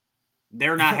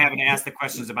 They're not having to ask the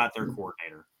questions about their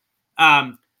coordinator.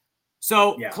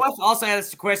 Cliff also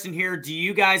asked a question here. Do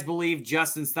you guys believe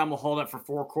Justin's thumb will hold up for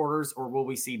 4 quarters, or will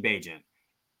we see Bagent?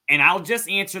 And I'll just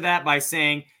answer that by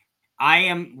saying I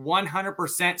am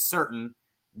 100% certain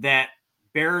that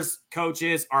Bears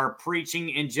coaches are preaching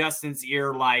in Justin's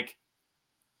ear like,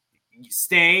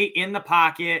 stay in the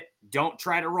pocket, don't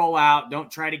try to roll out,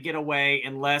 don't try to get away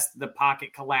unless the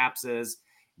pocket collapses.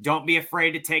 Don't be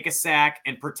afraid to take a sack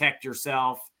and protect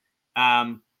yourself.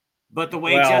 But the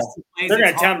way Justin plays, they're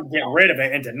going to tell him to get rid of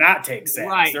it and to not take sacks.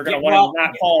 Right. They're going to want him to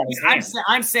not fall in his hands.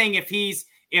 I'm saying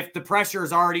if the pressure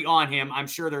is already on him, I'm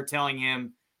sure they're telling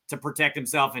him to protect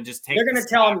himself and just take. They're going to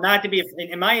tell him not to be.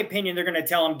 In my opinion, they're going to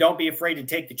tell him don't be afraid to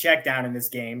take the check down in this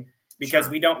game because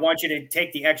we don't want you to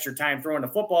take the extra time throwing the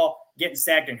football, getting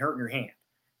sacked, and hurting your hand.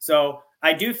 So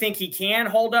I do think he can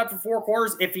hold up for 4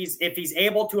 quarters if he's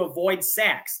able to avoid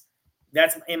sacks.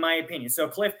 That's in my opinion. So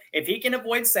Cliff, if he can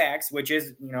avoid sacks, which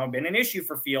is, been an issue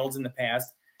for Fields in the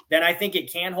past, then I think it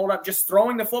can hold up. Just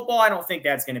throwing the football, I don't think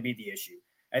that's going to be the issue.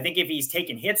 I think if he's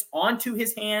taking hits onto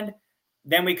his hand,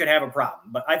 then we could have a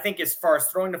problem. But I think as far as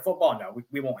throwing the football, no,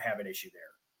 we won't have an issue there.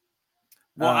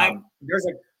 Well,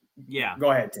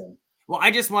 Go ahead, Tim. Well, I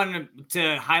just wanted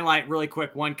to highlight really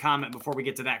quick one comment before we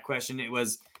get to that question. It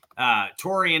was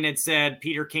Torian had said,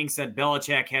 Peter King said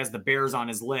Belichick has the Bears on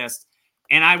his list.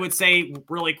 And I would say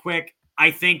really quick,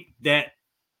 I think that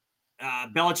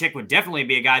Belichick would definitely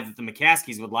be a guy that the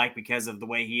McCaskies would like because of the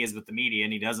way he is with the media,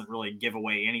 and he doesn't really give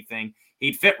away anything.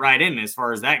 He'd fit right in as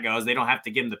far as that goes. They don't have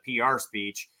to give him the PR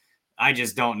speech. I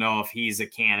just don't know if he's a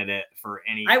candidate for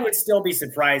any. I would still be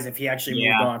surprised if he actually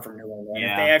moved on from New England.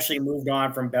 Yeah. If they actually moved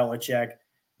on from Belichick,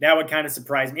 that would kind of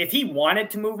surprise me. If he wanted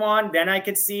to move on, then I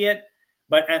could see it.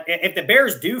 But if the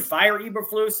Bears do fire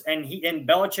Eberflus and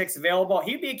Belichick's available,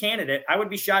 he'd be a candidate. I would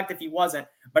be shocked if he wasn't.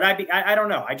 But I don't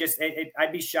know.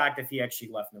 I'd be shocked if he actually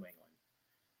left New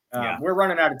England. We're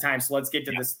running out of time, so let's get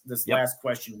to this last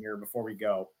question here before we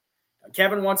go.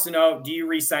 Kevin wants to know: do you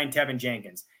re-sign Tevin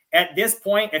Jenkins? At this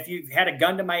point, if you had a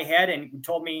gun to my head and you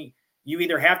told me you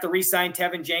either have to re-sign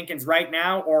Tevin Jenkins right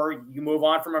now or you move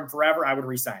on from him forever, I would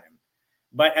re-sign him.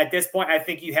 But at this point, I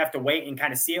think you have to wait and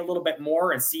kind of see a little bit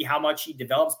more and see how much he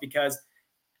develops, because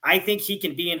I think he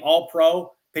can be an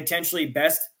all-pro, potentially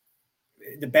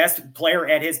the best player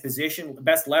at his position, the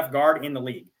best left guard in the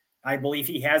league. I believe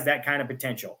he has that kind of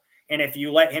potential. And if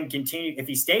you let him continue, if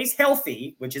he stays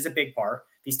healthy, which is a big part,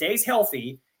 if he stays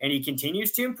healthy and he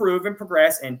continues to improve and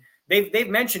progress, and they've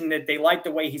mentioned that they like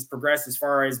the way he's progressed as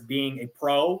far as being a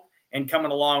pro and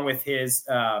coming along with his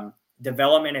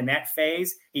development in that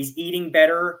phase. He's eating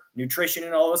better, nutrition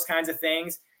and all those kinds of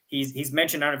things. He's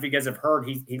mentioned, I don't know if you guys have heard,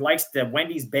 he likes the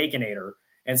Wendy's Baconator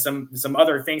and some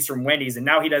other things from Wendy's, and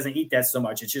now he doesn't eat that so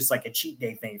much. It's just like a cheat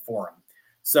day thing for him.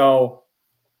 So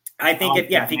I think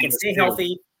if he can stay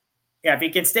healthy, if he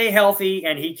can stay healthy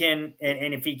and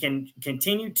if he can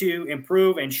continue to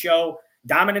improve and show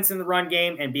dominance in the run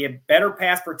game and be a better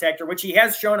pass protector, which he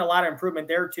has shown a lot of improvement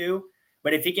there too.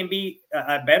 But if he can be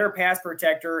a better pass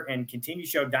protector and continue to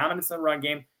show dominance in the run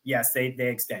game, yes, they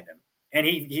extend him. And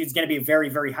he's going to be a very,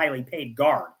 very highly paid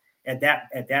guard at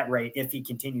that rate if he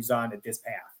continues on at this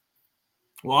path.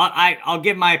 Well, I'll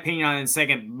give my opinion on it in a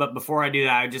second. But before I do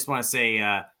that, I just want to say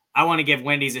I want to give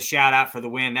Wendy's a shout out for the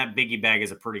win. That biggie bag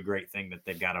is a pretty great thing that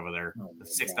they've got over there. The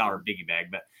 $6 biggie bag.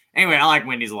 But anyway, I like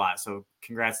Wendy's a lot. So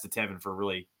congrats to Tevin for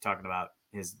really talking about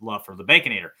his love for the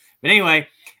Baconator. But anyway,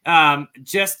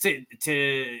 just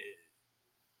to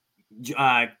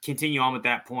continue on with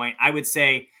that point, I would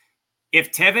say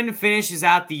if Tevin finishes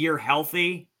out the year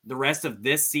healthy, the rest of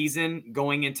this season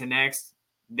going into next,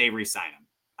 they re-sign him.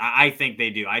 I think they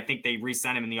do. I think they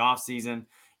re-sign him in the offseason.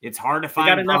 It's hard to find.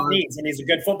 He got enough needs, and he's a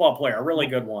good football player, a really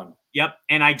good one. Yep,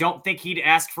 and I don't think he'd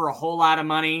ask for a whole lot of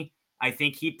money. I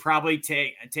think he'd probably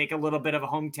take a little bit of a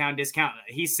hometown discount.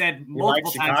 He said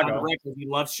multiple times on the record he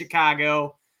loves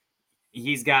Chicago.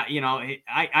 He's got,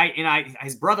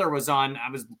 his brother was on.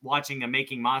 I was watching the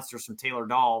Making Monsters from Taylor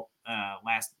Dahl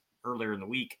earlier in the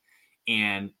week,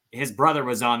 and his brother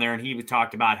was on there, and he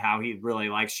talked about how he really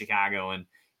likes Chicago, and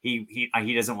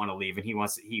he doesn't want to leave, and he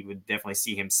would definitely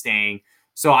see him staying.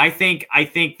 So I think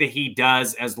that he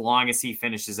does as long as he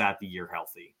finishes out the year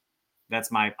healthy.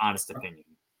 That's my honest opinion.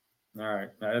 All right.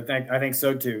 I think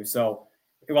so too. So,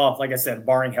 well, like I said,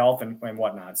 barring health and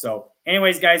whatnot. So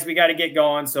anyways, guys, we got to get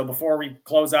going. So before we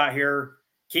close out here,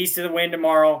 keys to the win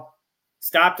tomorrow.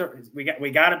 We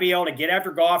got to be able to get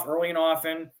after Goff early and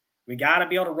often. We got to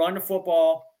be able to run the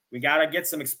football. We got to get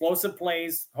some explosive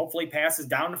plays, hopefully passes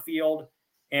down the field,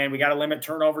 and we got to limit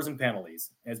turnovers and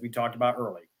penalties, as we talked about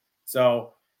early.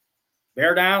 So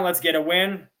bear down. Let's get a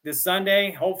win this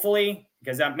Sunday, hopefully.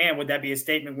 Because, man, would that be a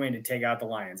statement win to take out the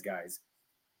Lions, guys?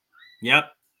 Yep.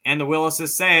 And the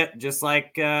Willises say it just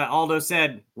like Aldo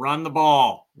said, run the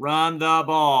ball. Run the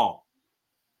ball.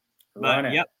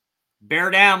 But, yep, bear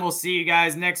down. We'll see you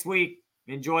guys next week.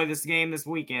 Enjoy this game this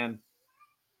weekend.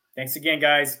 Thanks again,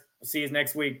 guys. We'll see you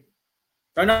next week.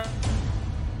 Run up.